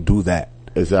ability to do that.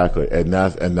 Exactly. And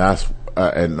like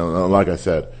I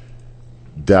said,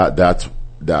 that's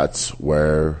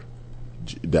where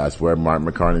Mark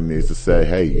McCartney needs to say,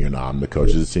 hey, I'm the coach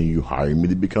of this team. You hired me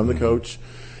to become the coach.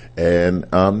 And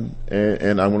I'm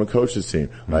going to coach this team.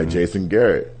 Like Jason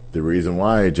Garrett. The reason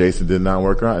why Jason did not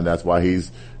work out, and that's why he's,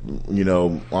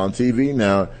 on TV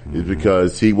now, is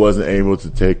because he wasn't able to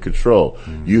take control.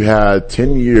 You had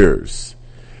 10 years.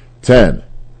 10.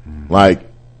 Like,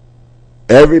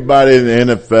 everybody in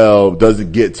the NFL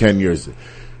doesn't get 10 years.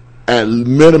 At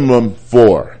minimum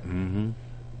 4.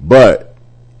 But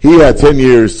he had 10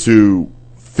 years to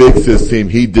fix his team.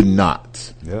 He did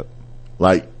not. Yep.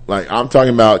 Like I'm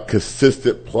talking about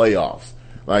consistent playoffs.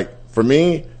 Like, for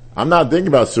me, I'm not thinking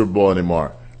about Super Bowl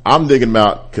anymore. I'm thinking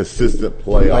about consistent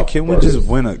playoffs. Like, can we just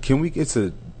win can we get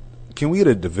a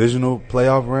divisional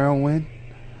playoff round win?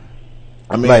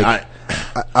 I mean, like,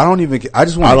 I don't even. I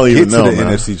just want to get to the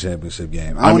NFC Championship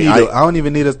game. I don't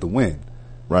even need us to win.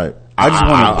 Right. I just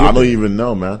want to. I don't even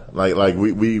know, man. Like I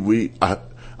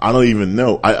don't even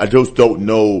know. I just don't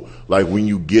know. Like, when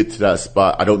you get to that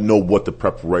spot, I don't know what the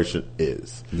preparation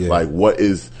is. Yeah. Like, what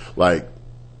is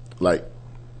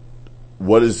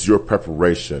what is your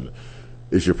preparation?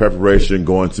 Is your preparation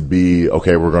going to be,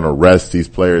 okay, we're going to rest these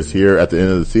players here at the end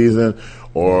of the season?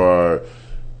 Or,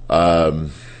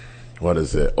 what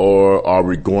is it? Or are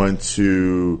we going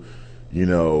to,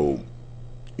 it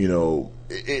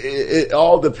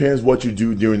all depends what you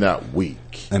do during that week.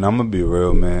 And I'm going to be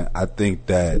real, man. I think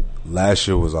that last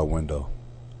year was our window.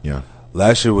 Yeah.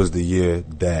 Last year was the year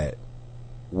that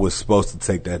was supposed to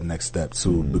take that next step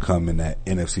to becoming that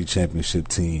NFC Championship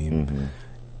team.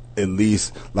 At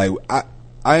least, like,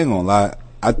 I ain't gonna lie.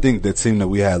 I think the team that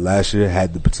we had last year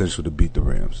had the potential to beat the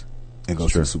Rams and go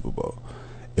to the Super Bowl.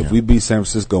 If we beat San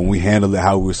Francisco and we handle it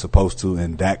how we were supposed to,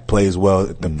 and Dak plays well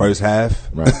at the first half,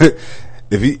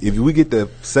 if we get the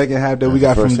second half that we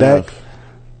got from Dak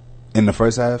in the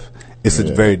first half, it's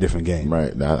a very different game.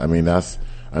 Right.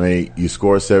 You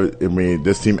score 7.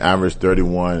 This team averaged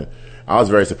 31. I was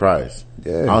very surprised.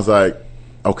 Yeah. I was like,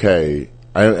 okay.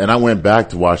 I went back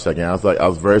to watch that game. I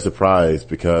was very surprised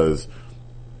because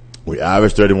we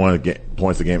averaged 31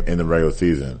 points a game in the regular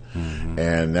season.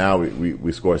 And now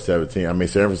we scored 17. I mean,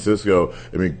 San Francisco,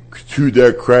 to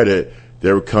their credit,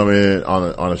 they were coming in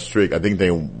on a streak. I think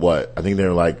they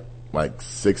were like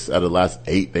 6 out of the last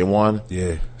 8 they won.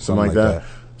 Yeah. Something like that.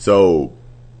 So,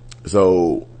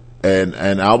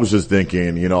 and I was just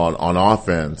thinking, on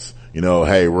offense,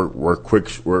 hey, we're quick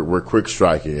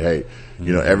striking. Hey,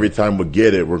 every time we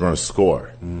get it, we're going to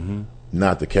score.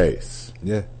 Not the case.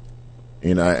 Yeah.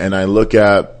 And I look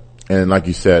at, and like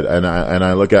you said, and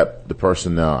I look at the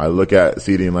personnel. I look at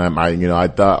CeeDee Lamb. I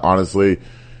thought honestly,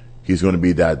 he's going to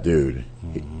be that dude.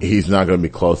 He's not going to be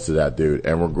close to that dude,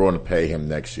 and we're going to pay him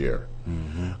next year.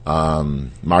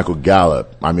 Michael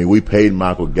Gallup. I mean, we paid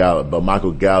Michael Gallup, but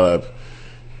Michael Gallup,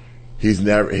 he's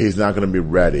not going to be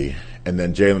ready. And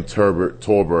then Jalen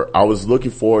Tolbert, I was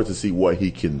looking forward to see what he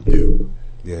can do.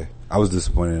 Yeah, I was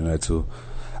disappointed in that too.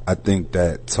 I think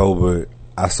that Tolbert,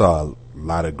 I saw a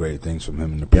lot of great things from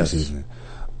him in the preseason.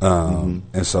 Yes.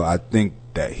 And so I think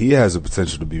that he has the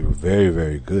potential to be very,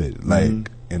 very good.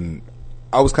 Like, and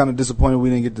I was kind of disappointed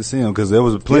we didn't get to see him because there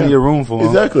was plenty of room for him.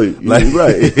 Exactly. Like,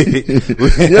 right.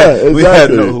 We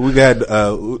had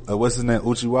what's his name?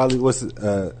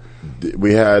 Uchiwali?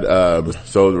 We had,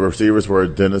 so the receivers were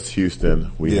Dennis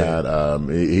Houston. We had,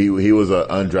 he was an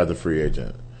undrafted free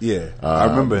agent. Yeah. I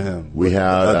remember him. We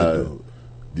had,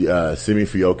 Simi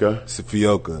Fioka.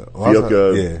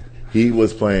 Fioka. He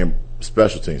was playing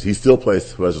special teams. He still plays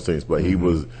special teams, but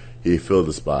he filled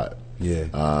the spot.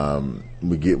 Yeah.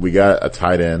 We got a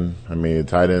tight end. I mean,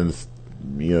 tight end's,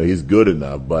 he's good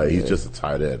enough, but he's just a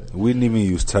tight end. We didn't even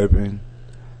use Turpin.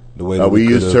 The way we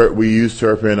used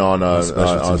Turpin on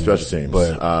special teams,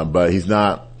 but he's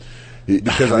not.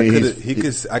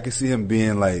 I could see him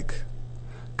being like,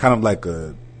 kind of like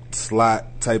a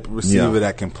slot type of receiver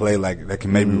that can play that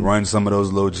can maybe run some of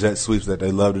those little jet sweeps that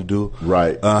they love to do.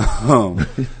 Right. I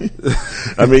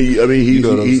mean,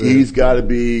 he's got to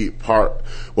be part.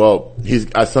 Well,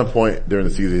 he's at some point during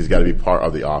the season he's got to be part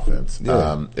of the offense.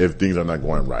 Yeah. If things are not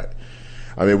going right.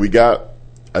 I mean, we got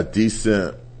a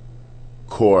decent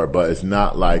core, but it's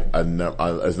not like a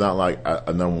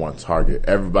number one target.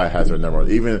 Everybody has their number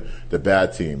one, even the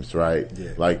bad teams, right?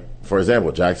 Yeah. Like, for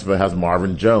example, Jacksonville has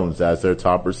Marvin Jones as their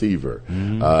top receiver.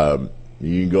 You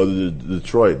can go to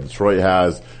Detroit. Detroit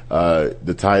has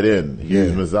the tight end.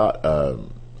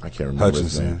 I can't remember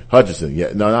his name. Hutchinson.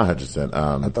 Yeah, no, not Hutchinson.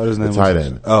 I thought his name was tight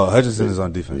end. Oh, Hutchinson is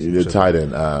on defense. The tight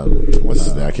end. What's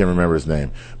his name? I can't remember his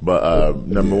name. But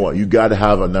number one, you got to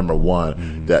have a number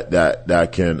one that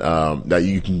can that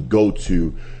you can go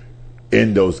to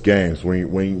in those games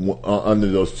when under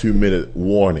those 2-minute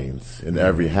warnings in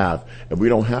every half, and we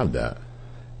don't have that.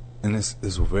 And it's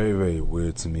very, very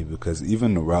weird to me because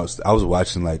even the routes, I was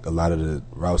watching like a lot of the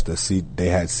routes that they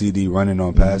had CD running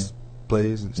on pass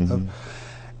plays and stuff.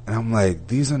 And I'm like,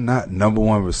 these are not number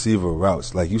one receiver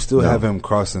routes. Like, you still have him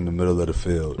crossing the middle of the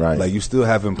field. Right. Like, you still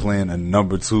have him playing a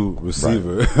number 2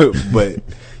 receiver, but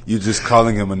you're just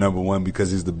calling him a number 1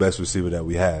 because he's the best receiver that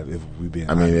we have, if we being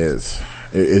honest.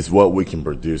 I mean, it's what we can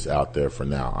produce out there for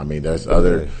now. I mean, there's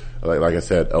other, like I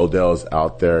said, Odell's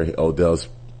out there. Odell's,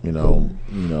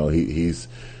 he's,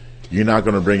 you're not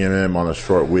going to bring him in on a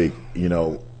short week,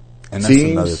 And that's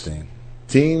another thing.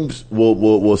 Teams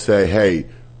will say, hey,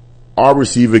 our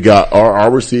receiver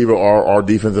or our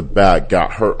defensive back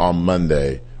got hurt on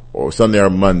Monday or Sunday or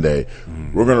Monday.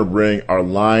 We're going to bring our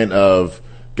line of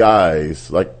guys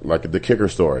like the kicker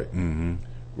story. We're going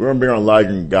to bring our line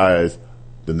of guys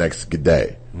the next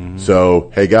day. So,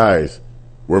 hey guys,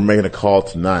 we're making a call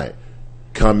tonight.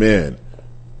 Come in.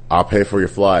 I'll pay for your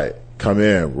flight. Come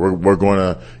in. We're going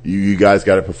to, you guys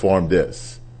got to perform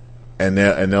this. And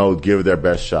they'll give it their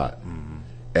best shot.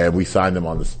 And we sign them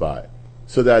on the spot.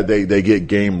 So that they get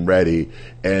game ready,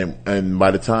 and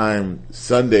by the time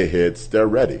Sunday hits, they're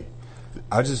ready.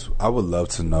 I would love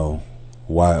to know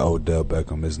why Odell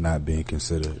Beckham is not being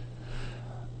considered.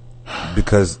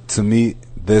 Because to me,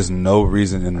 there's no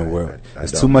reason in the world.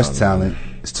 It's too much talent.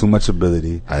 It's too much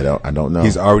ability. I don't know.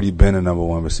 He's already been a number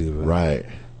 1 receiver. Right.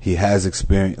 He has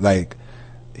experience. Like,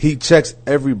 he checks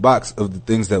every box of the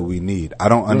things that we need. I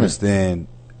don't understand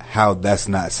how that's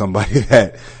not somebody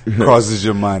that crosses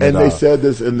your mind. And they said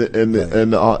this in the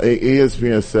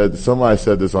ESPN said, somebody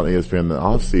said this on ESPN in the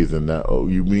off season that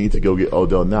you need to go get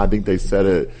Odell now. I think they said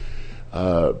it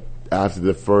after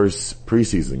the first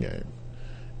preseason game,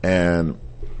 and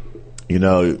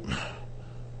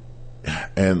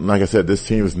and like I said, this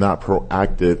team is not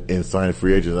proactive in signing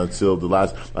free agents until the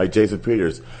last. Like Jason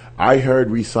Peters, I heard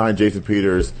we signed Jason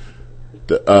Peters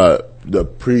the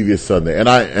previous Sunday, and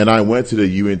I went to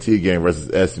the UNT game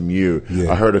versus SMU.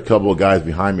 I heard a couple of guys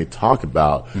behind me talk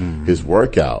about his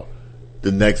workout.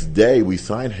 The next day we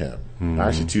signed him.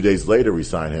 Actually, 2 days later we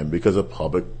signed him because of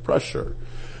public pressure.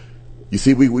 You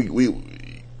see,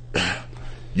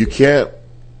 you can't.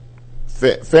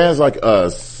 Fans like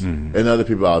us and other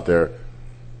people out there,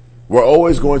 we're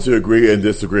always going to agree and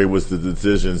disagree with the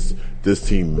decisions this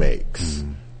team makes,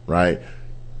 right?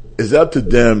 It's up to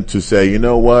them to say, you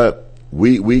know what?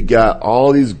 We got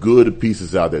all these good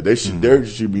pieces out there. There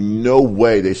should be no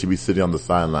way they should be sitting on the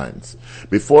sidelines.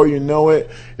 Before you know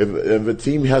it, if a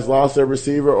team has lost their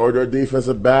receiver or their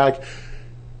defensive back,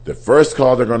 the first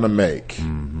call they're going to make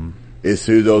is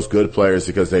to those good players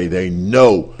because they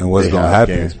know and what's going to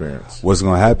happen. Experience. What's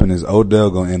going to happen is Odell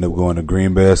going to end up going to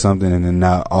Green Bay or something, and then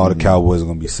now all the Cowboys are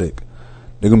going to be sick.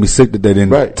 They're going to be sick that they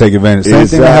didn't take advantage. Same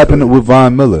thing that happened with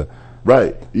Von Miller.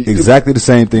 Right. Exactly the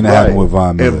same thing that happened with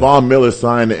Von Miller. And Von Miller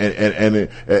signed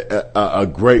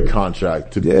a great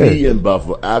contract to be in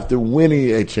Buffalo after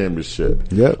winning a championship.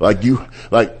 Yeah.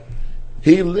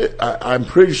 I'm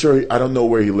pretty sure, I don't know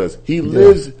where he lives. He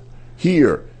lives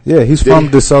here. Yeah, he's from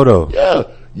DeSoto. Yeah.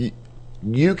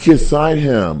 You can sign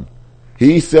him.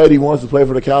 He said he wants to play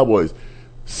for the Cowboys.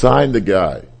 Sign the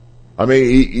guy. I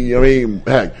mean,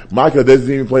 heck, Micah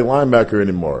doesn't even play linebacker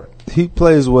anymore. He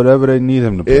plays whatever they need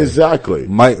him to play. Exactly.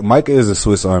 Micah is a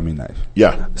Swiss Army knife.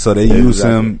 Yeah. So they use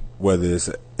him whether it's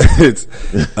as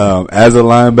a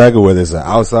linebacker, whether it's an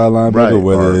outside linebacker,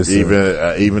 whether it's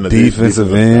even a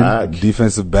defensive end,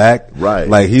 defensive back. Right.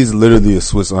 Like he's literally a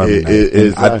Swiss Army knife.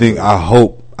 And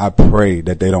I pray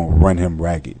that they don't run him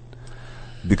ragged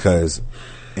because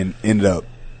and end up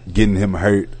getting him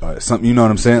hurt or something. You know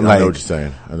what I'm saying? I know what you're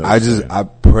saying. I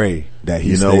pray that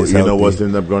he stays healthy. You know what's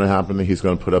ended up going to happen? He's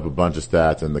going to put up a bunch of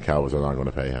stats and the Cowboys are not going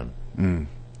to pay him.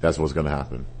 That's what's going to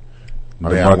happen.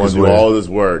 I'm going to do all this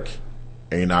work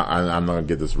and I'm not going to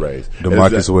get this raise.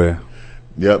 DeMarcus Ware.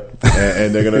 Yep.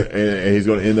 and they're going to, and he's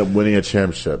going to end up winning a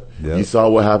championship. Yep. You saw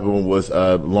what happened with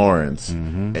Lawrence.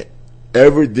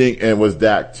 Everything, and was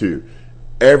Dak too.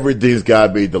 Everything's got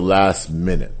to be the last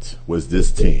minute was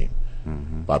this team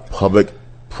by public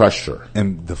pressure.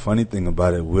 And the funny thing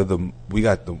about it, we're the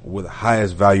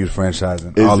highest valued franchise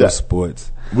in all of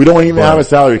sports. We don't even have a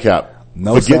salary cap.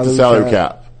 Forget the salary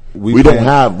cap. We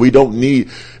don't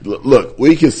need, look,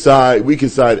 we can sign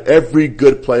every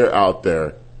good player out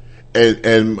there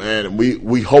and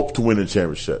we hope to win a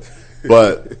championship.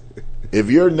 But if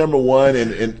you're number one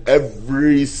in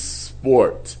every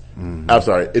sport, I'm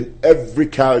sorry, in every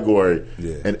category,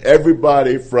 and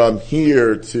everybody from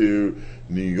here to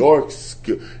New York,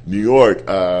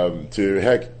 to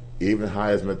heck, even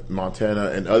high as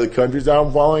Montana and other countries that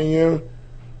I'm following you,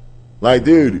 like,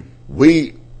 dude,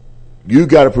 you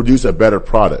got to produce a better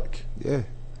product. Yeah.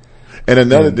 And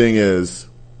another thing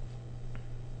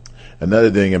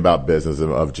about business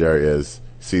of Jerry is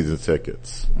season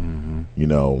tickets. You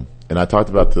know, and I talked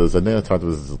about this. I think I talked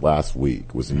about this last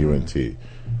week. Was UNT.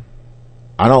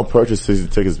 I don't purchase season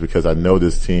tickets because I know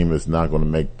this team is not going to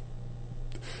make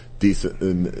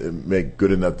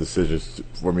good enough decisions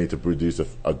for me to produce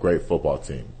a great football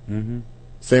team.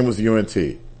 Same with UNT.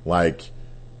 Like,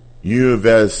 you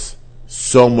invest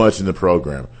so much in the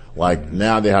program. Like,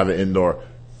 now they have an indoor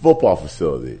football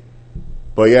facility,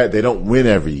 but yet they don't win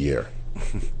every year.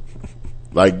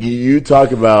 Like, you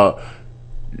talk about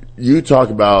in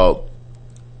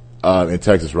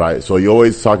Texas, right? So you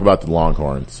always talk about the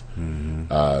Longhorns.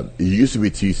 It used to be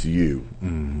TCU,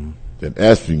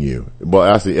 then SMU. Well,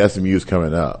 actually, SMU is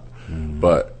coming up.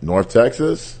 But North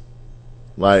Texas,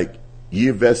 like,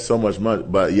 you invest so much money,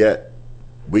 but yet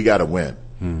we got to win.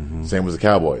 Same with the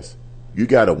Cowboys. You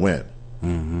got to win.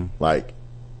 Like,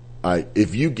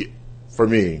 if you get, for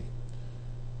me,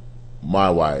 my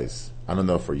wise, I don't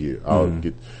know for you,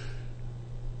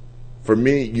 for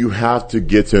me, you have to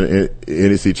get to an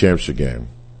NFC championship game.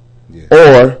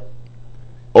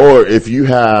 Or if you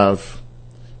have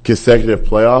consecutive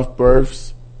playoff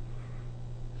berths,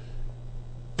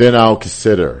 then I'll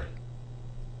consider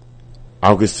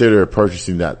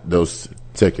purchasing those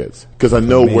tickets because I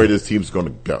know where this team's going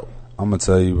to go. I'm gonna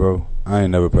tell you, bro. I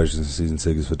ain't never purchasing season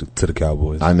tickets to the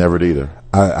Cowboys. I never did either.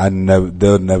 I never.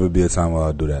 There'll never be a time where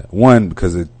I'll do that. One,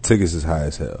 because the tickets is high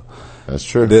as hell. That's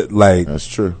true. That's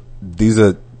true. These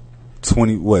are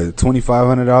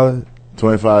 $2,500.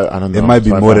 25. I don't know. It might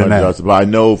be more than that. But I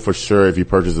know for sure if you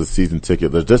purchase a season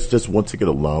ticket, there's just one ticket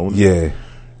alone. Yeah.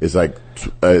 It's like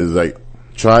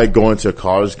try going to a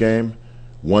college game.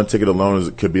 One ticket alone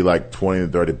could be like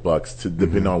 $20 to $30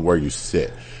 depending on where you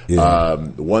sit. Yeah.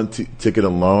 One ticket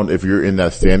alone, if you're in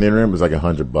that standing room, is like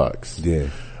 $100. Yeah.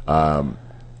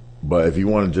 But if you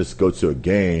want to just go to a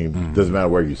game, doesn't matter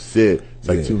where you sit, it's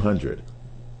like $200.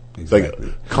 Exactly.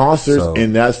 It's like concerts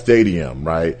in that stadium,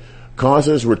 right?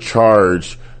 Concerts were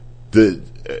charged. The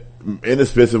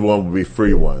inexpensive one would be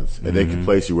free ones, and they can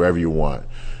place you wherever you want.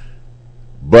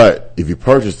 But if you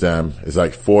purchase them, it's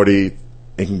like $40.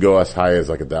 It can go as high as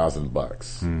like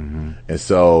 $1,000. And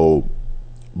so,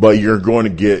 but you're going to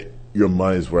get your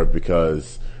money's worth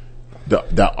because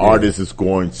the artist is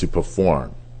going to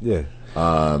perform. Yeah.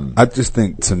 I just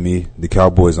think, to me, the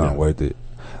Cowboys aren't worth it.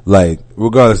 Like,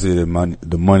 regardless of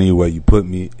the money where you put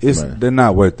me, they're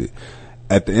not worth it.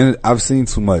 At the end, I've seen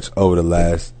too much over the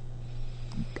last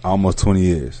almost 20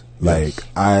 years. Like,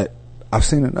 I I've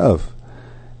seen enough.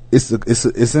 It's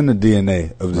in the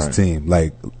DNA of this team.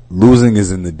 Like, losing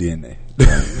is in the DNA.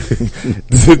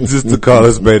 Just to call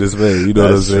a spade a spade. You know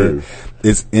what I'm saying?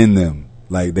 It's in them.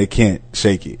 Like, they can't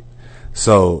shake it.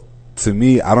 So, to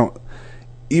me,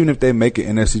 even if they make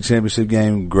an NFC Championship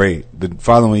game, great. The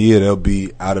following year, they'll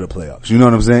be out of the playoffs. You know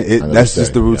what I'm saying? That's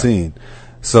just the routine. Yeah.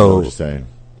 So, I know what you're saying.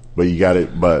 But you got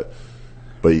it, but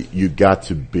you got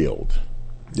to build.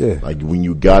 Yeah. Like, when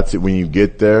you get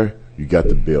there, you got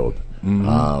to build.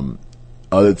 Mm-hmm.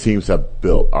 Other teams have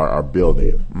are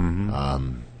building.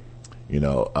 Mm-hmm.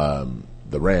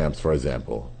 The Rams, for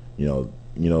example, even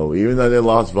though they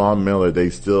lost Von Miller, they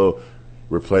still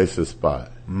replaced his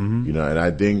spot. Mm-hmm. And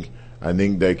I think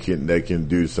they can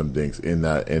do some things in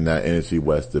that NFC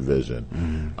West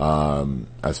division. Mm-hmm.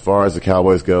 As far as the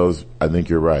Cowboys goes, I think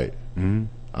you're right.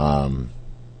 Mm-hmm.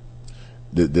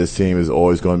 This team is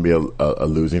always going to be a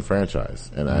losing franchise,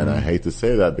 and I hate to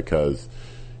say that because,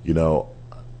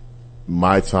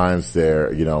 my times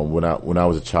there, when I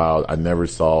was a child, I never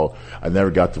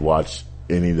got to watch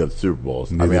any of the Super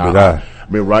Bowls. Neither did I.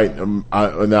 Right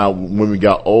now when we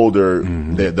got older,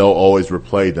 mm-hmm. they'll always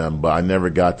replay them, but I never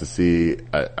got to see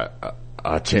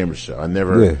a championship.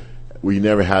 We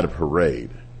never had a parade.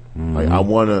 Mm-hmm. Like, I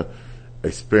want to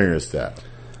experience that.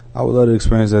 I would love to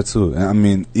experience that too. And I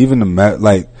mean, even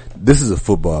this is a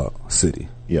football city.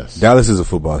 Yes. Dallas is a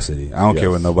football city. I don't care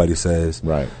what nobody says.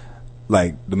 Right.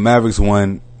 Like, the Mavericks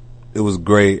won. It was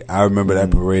great. I remember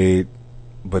that parade,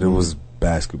 but it was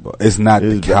basketball. It's not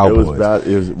the Cowboys.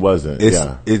 It wasn't.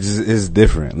 It's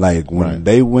different. Like, when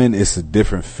they win, it's a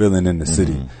different feeling in the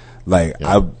city. Like,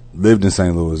 I lived in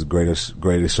St. Louis,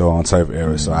 greatest show on turf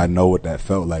era, so I know what that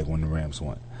felt like when the Rams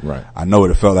won. Right. I know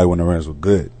what it felt like when the Rams were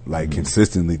good, like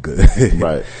consistently good.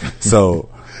 Right.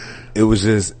 So it was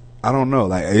just, I don't know,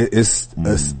 like it's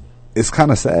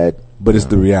kind of sad, but it's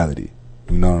the reality.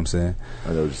 You know what I'm saying?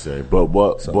 I know what you're saying. But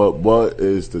what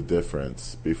is the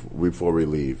difference before we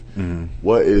leave? Mm-hmm.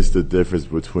 What is the difference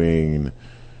between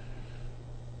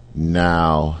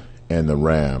now and the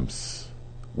Rams?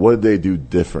 What did they do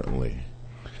differently?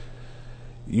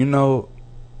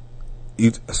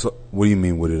 So what do you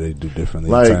mean? What did they do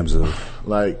differently in terms of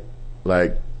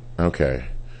okay,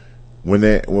 when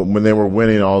they were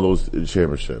winning all those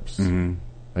championships? Mm-hmm.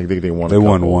 I think they won. They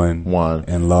won one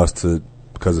and lost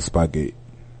because of Spygate.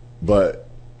 But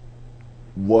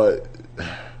what?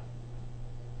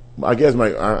 I guess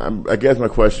my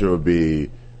question would be,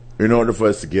 in order for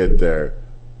us to get there,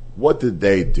 what did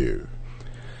they do?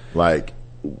 Like,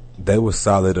 they were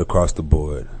solid across the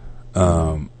board.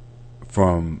 From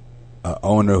an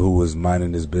owner who was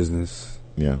minding his business,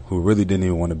 who really didn't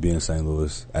even want to be in St.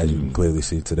 Louis, as you can clearly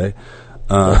see today.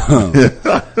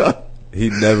 He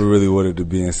never really wanted to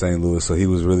be in St. Louis, so he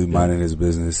was really minding his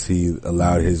business. He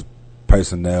allowed his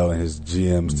personnel and his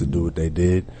GMs to do what they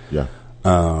did. Yeah.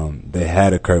 They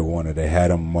had a Kurt Warner, they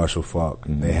had a Marshall Faulk,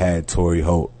 they had Torrey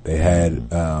Holt, they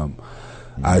had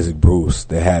Isaac Bruce,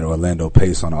 they had Orlando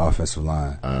Pace on the offensive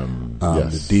line.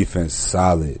 The defense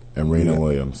solid, and Reno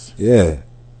Williams. Yeah.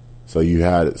 So you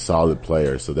had solid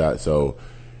players. So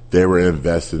they were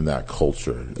invested in that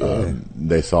culture. Yeah.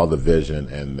 They saw the vision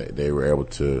and they were able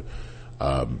to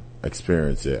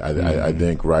experience it. I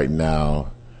think right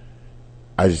now,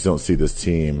 I just don't see this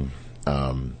team.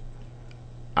 I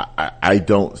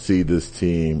don't see this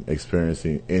team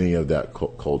experiencing any of that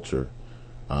culture.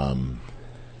 And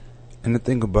the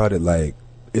thing about it, like,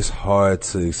 it's hard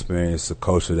to experience a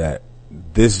culture that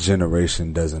this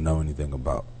generation doesn't know anything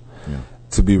about. Yeah.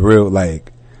 To be real,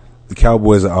 like, the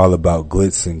Cowboys are all about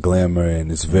glitz and glamour,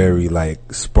 and it's very,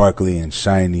 like, sparkly and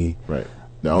shiny. Right.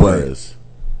 The owner is.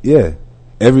 Yeah.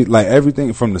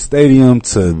 Everything from the stadium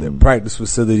to the practice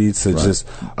facility to just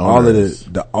all of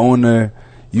the owner,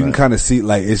 you can kind of see,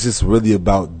 like, it's just really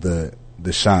about the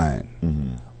shine.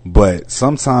 Mm-hmm. But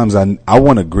sometimes I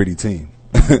want a gritty team.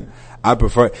 I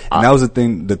prefer, and that was the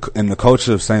thing, in the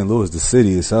culture of St. Louis, the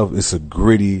city itself, it's a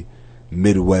gritty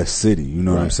Midwest city. You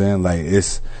know what I'm saying? Like,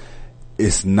 it's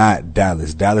not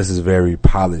Dallas. Dallas is very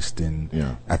polished,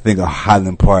 and I think of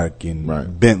Highland Park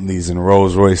and Bentleys and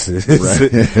Rolls Royces.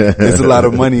 It's a lot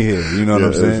of money here. You know what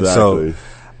I'm saying? Exactly. So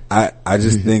I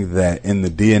just think that in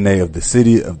the DNA of the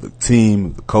city, of the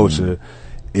team, the culture,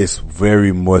 it's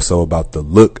very more so about the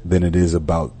look than it is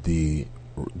about the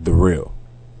real.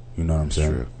 You know what I'm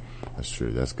saying? True. That's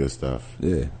true. That's good stuff.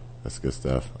 Yeah, that's good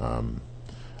stuff. I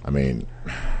mean,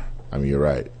 you're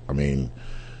right. I mean,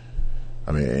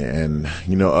 and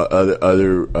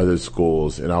other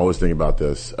schools, and I always think about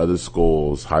this. Other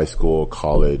schools, high school,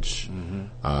 college,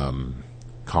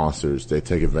 concerts, they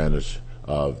take advantage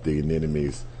of the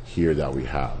anemones here that we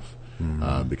have.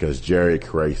 because Jerry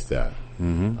creates that.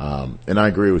 And I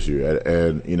agree with you.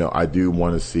 And you know, I do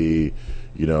want to see,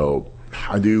 you know,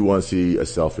 I do want to see a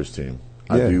selfish team.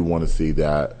 I do want to see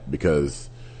that because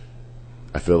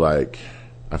I feel like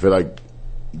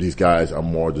these guys are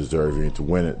more deserving to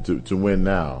win it, to win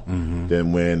now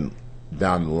than win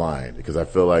down the line, because I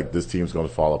feel like this team's going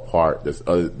to fall apart.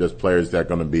 There's players that are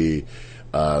going to be,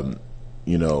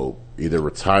 you know, either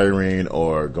retiring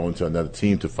or going to another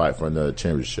team to fight for another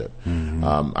championship.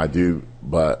 I do,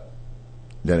 but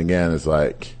then again, it's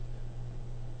like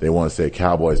they want to say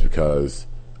Cowboys because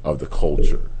of the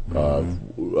culture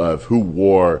of who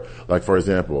wore, like, for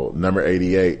example, number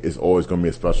 88 is always going to be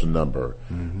a special number.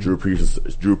 Drew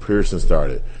Pearson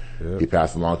started. He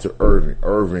passed along to Irving.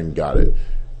 Irving got it.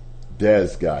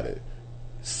 Dez got it.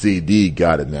 CD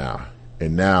got it now.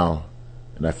 And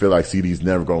I feel like CD's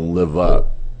never going to live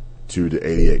up to the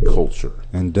 88 culture.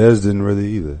 And Dez didn't really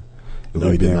either.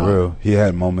 No, he did not. Real. He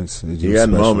had moments. He had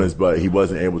moments, but he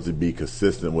wasn't able to be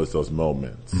consistent with those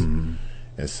moments.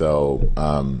 And so,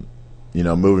 you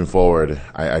know, moving forward,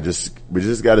 we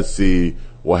just got to see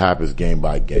what happens game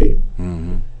by game,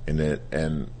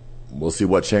 and we'll see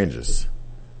what changes.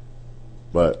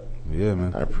 But yeah,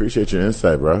 man, I appreciate your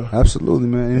insight, bro. Absolutely,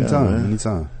 man. Anytime, man.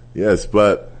 anytime. Yes,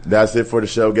 but that's it for the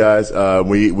show, guys.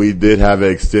 We did have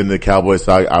an extended Cowboys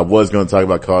talk. I was going to talk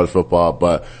about college football,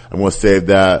 but I'm going to save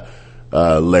that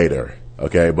later.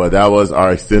 Okay, but that was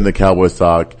our extended Cowboys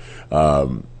talk.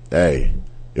 Hey,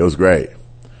 it was great.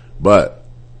 But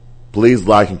please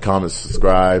like and comment,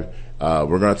 subscribe.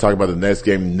 We're going to talk about the next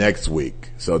game next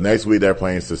week. So next week they're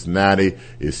playing Cincinnati.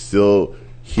 It's still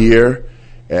here,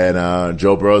 and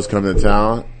Joe Burrow's coming to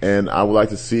town, and I would like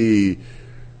to see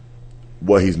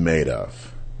what he's made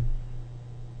of.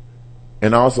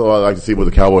 And also I'd like to see what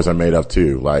the Cowboys are made of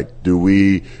too. Like, do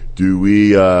we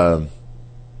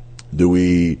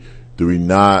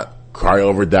not cry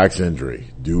over Dak's injury?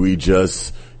 Do we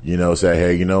just, you know, say,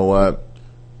 hey, you know what?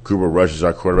 Cooper Rush is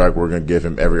our quarterback. We're going to give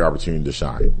him every opportunity to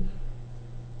shine.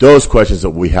 Those questions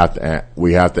that we have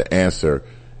to answer,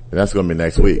 and that's going to be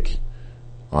next week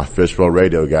on Fishbowl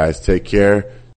Radio, guys. Take care.